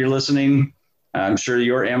out there you're listening. I'm sure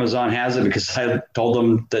your Amazon has it because I told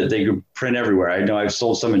them that they could print everywhere. I know I've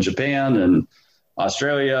sold some in Japan and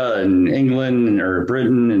Australia and England or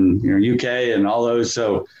Britain and UK and all those.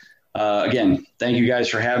 So again, thank you guys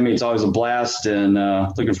for having me. It's always a blast and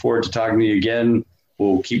looking forward to talking to you again.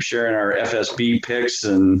 We'll keep sharing our FSB picks,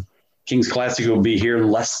 and Kings Classic will be here in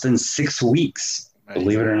less than 6 weeks,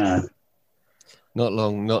 believe it or not. Not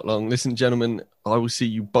long. Listen, gentlemen, I will see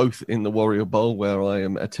you both in the Warrior Bowl, where I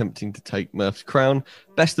am attempting to take Murph's crown.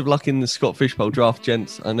 Best of luck in the Scott Fish Bowl draft,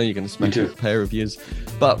 gents. I know you're going to smash a pair of years.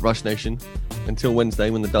 But, Rush Nation, until Wednesday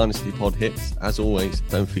when the Dynasty Pod hits, as always,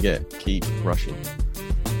 don't forget, keep rushing.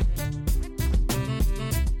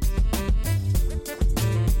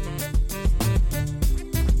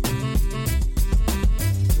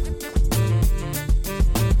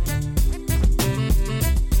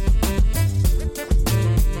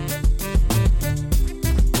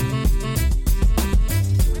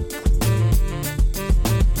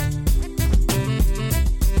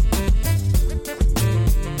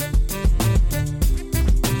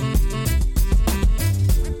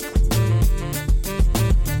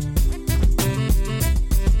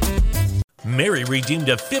 Mary redeemed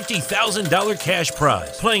a $50,000 cash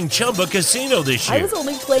prize playing Chumba Casino this year. I was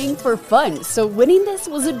only playing for fun, so winning this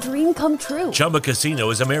was a dream come true. Chumba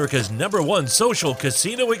Casino is America's #1 social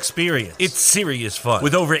casino experience. It's serious fun.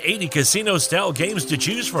 With over 80 casino-style games to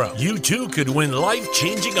choose from, you too could win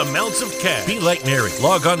life-changing amounts of cash. Be like Mary.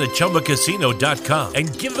 Log on to ChumbaCasino.com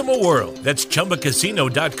and give them a whirl. That's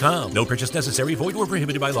ChumbaCasino.com. No purchase necessary. Void where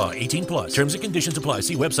prohibited by law. 18+. Terms and conditions apply.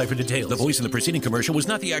 See website for details. The voice in the preceding commercial was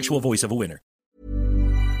not the actual voice of a winner.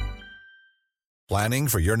 Planning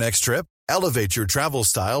for your next trip? Elevate your travel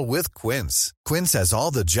style with Quince. Quince has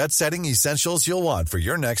all the jet-setting essentials you'll want for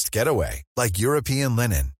your next getaway, like European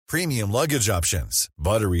linen, premium luggage options,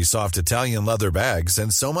 buttery soft Italian leather bags,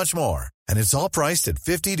 and so much more. And it's all priced at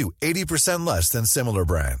 50 to 80% less than similar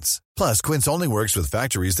brands. Plus, Quince only works with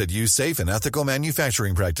factories that use safe and ethical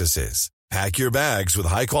manufacturing practices. Pack your bags with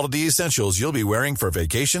high-quality essentials you'll be wearing for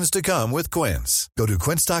vacations to come with Quince. Go to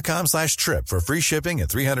quince.com/trip for free shipping and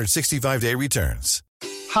 365-day returns.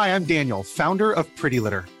 Hi, I'm Daniel, founder of Pretty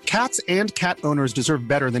Litter. Cats and cat owners deserve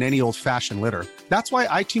better than any old-fashioned litter. That's why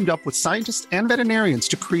I teamed up with scientists and veterinarians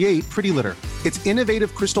to create Pretty Litter. Its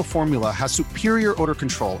innovative crystal formula has superior odor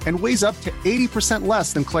control and weighs up to 80%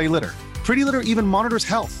 less than clay litter. Pretty Litter even monitors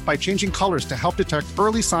health by changing colors to help detect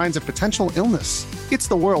early signs of potential illness. It's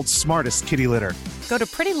the world's smartest kitty litter. Go to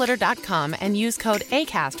prettylitter.com and use code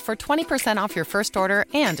ACAST for 20% off your first order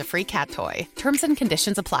and a free cat toy. Terms and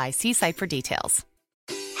conditions apply. See site for details.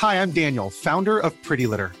 Hi, I'm Daniel, founder of Pretty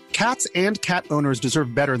Litter. Cats and cat owners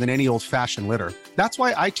deserve better than any old-fashioned litter. That's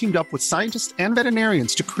why I teamed up with scientists and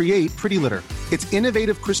veterinarians to create Pretty Litter. Its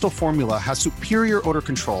innovative crystal formula has superior odor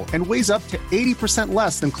control and weighs up to 80%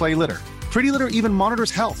 less than clay litter. Pretty Litter even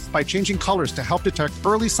monitors health by changing colors to help detect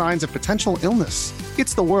early signs of potential illness.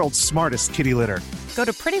 It's the world's smartest kitty litter. Go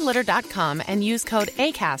to prettylitter.com and use code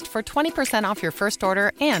ACAST for 20% off your first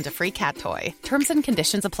order and a free cat toy. Terms and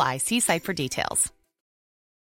conditions apply. See site for details.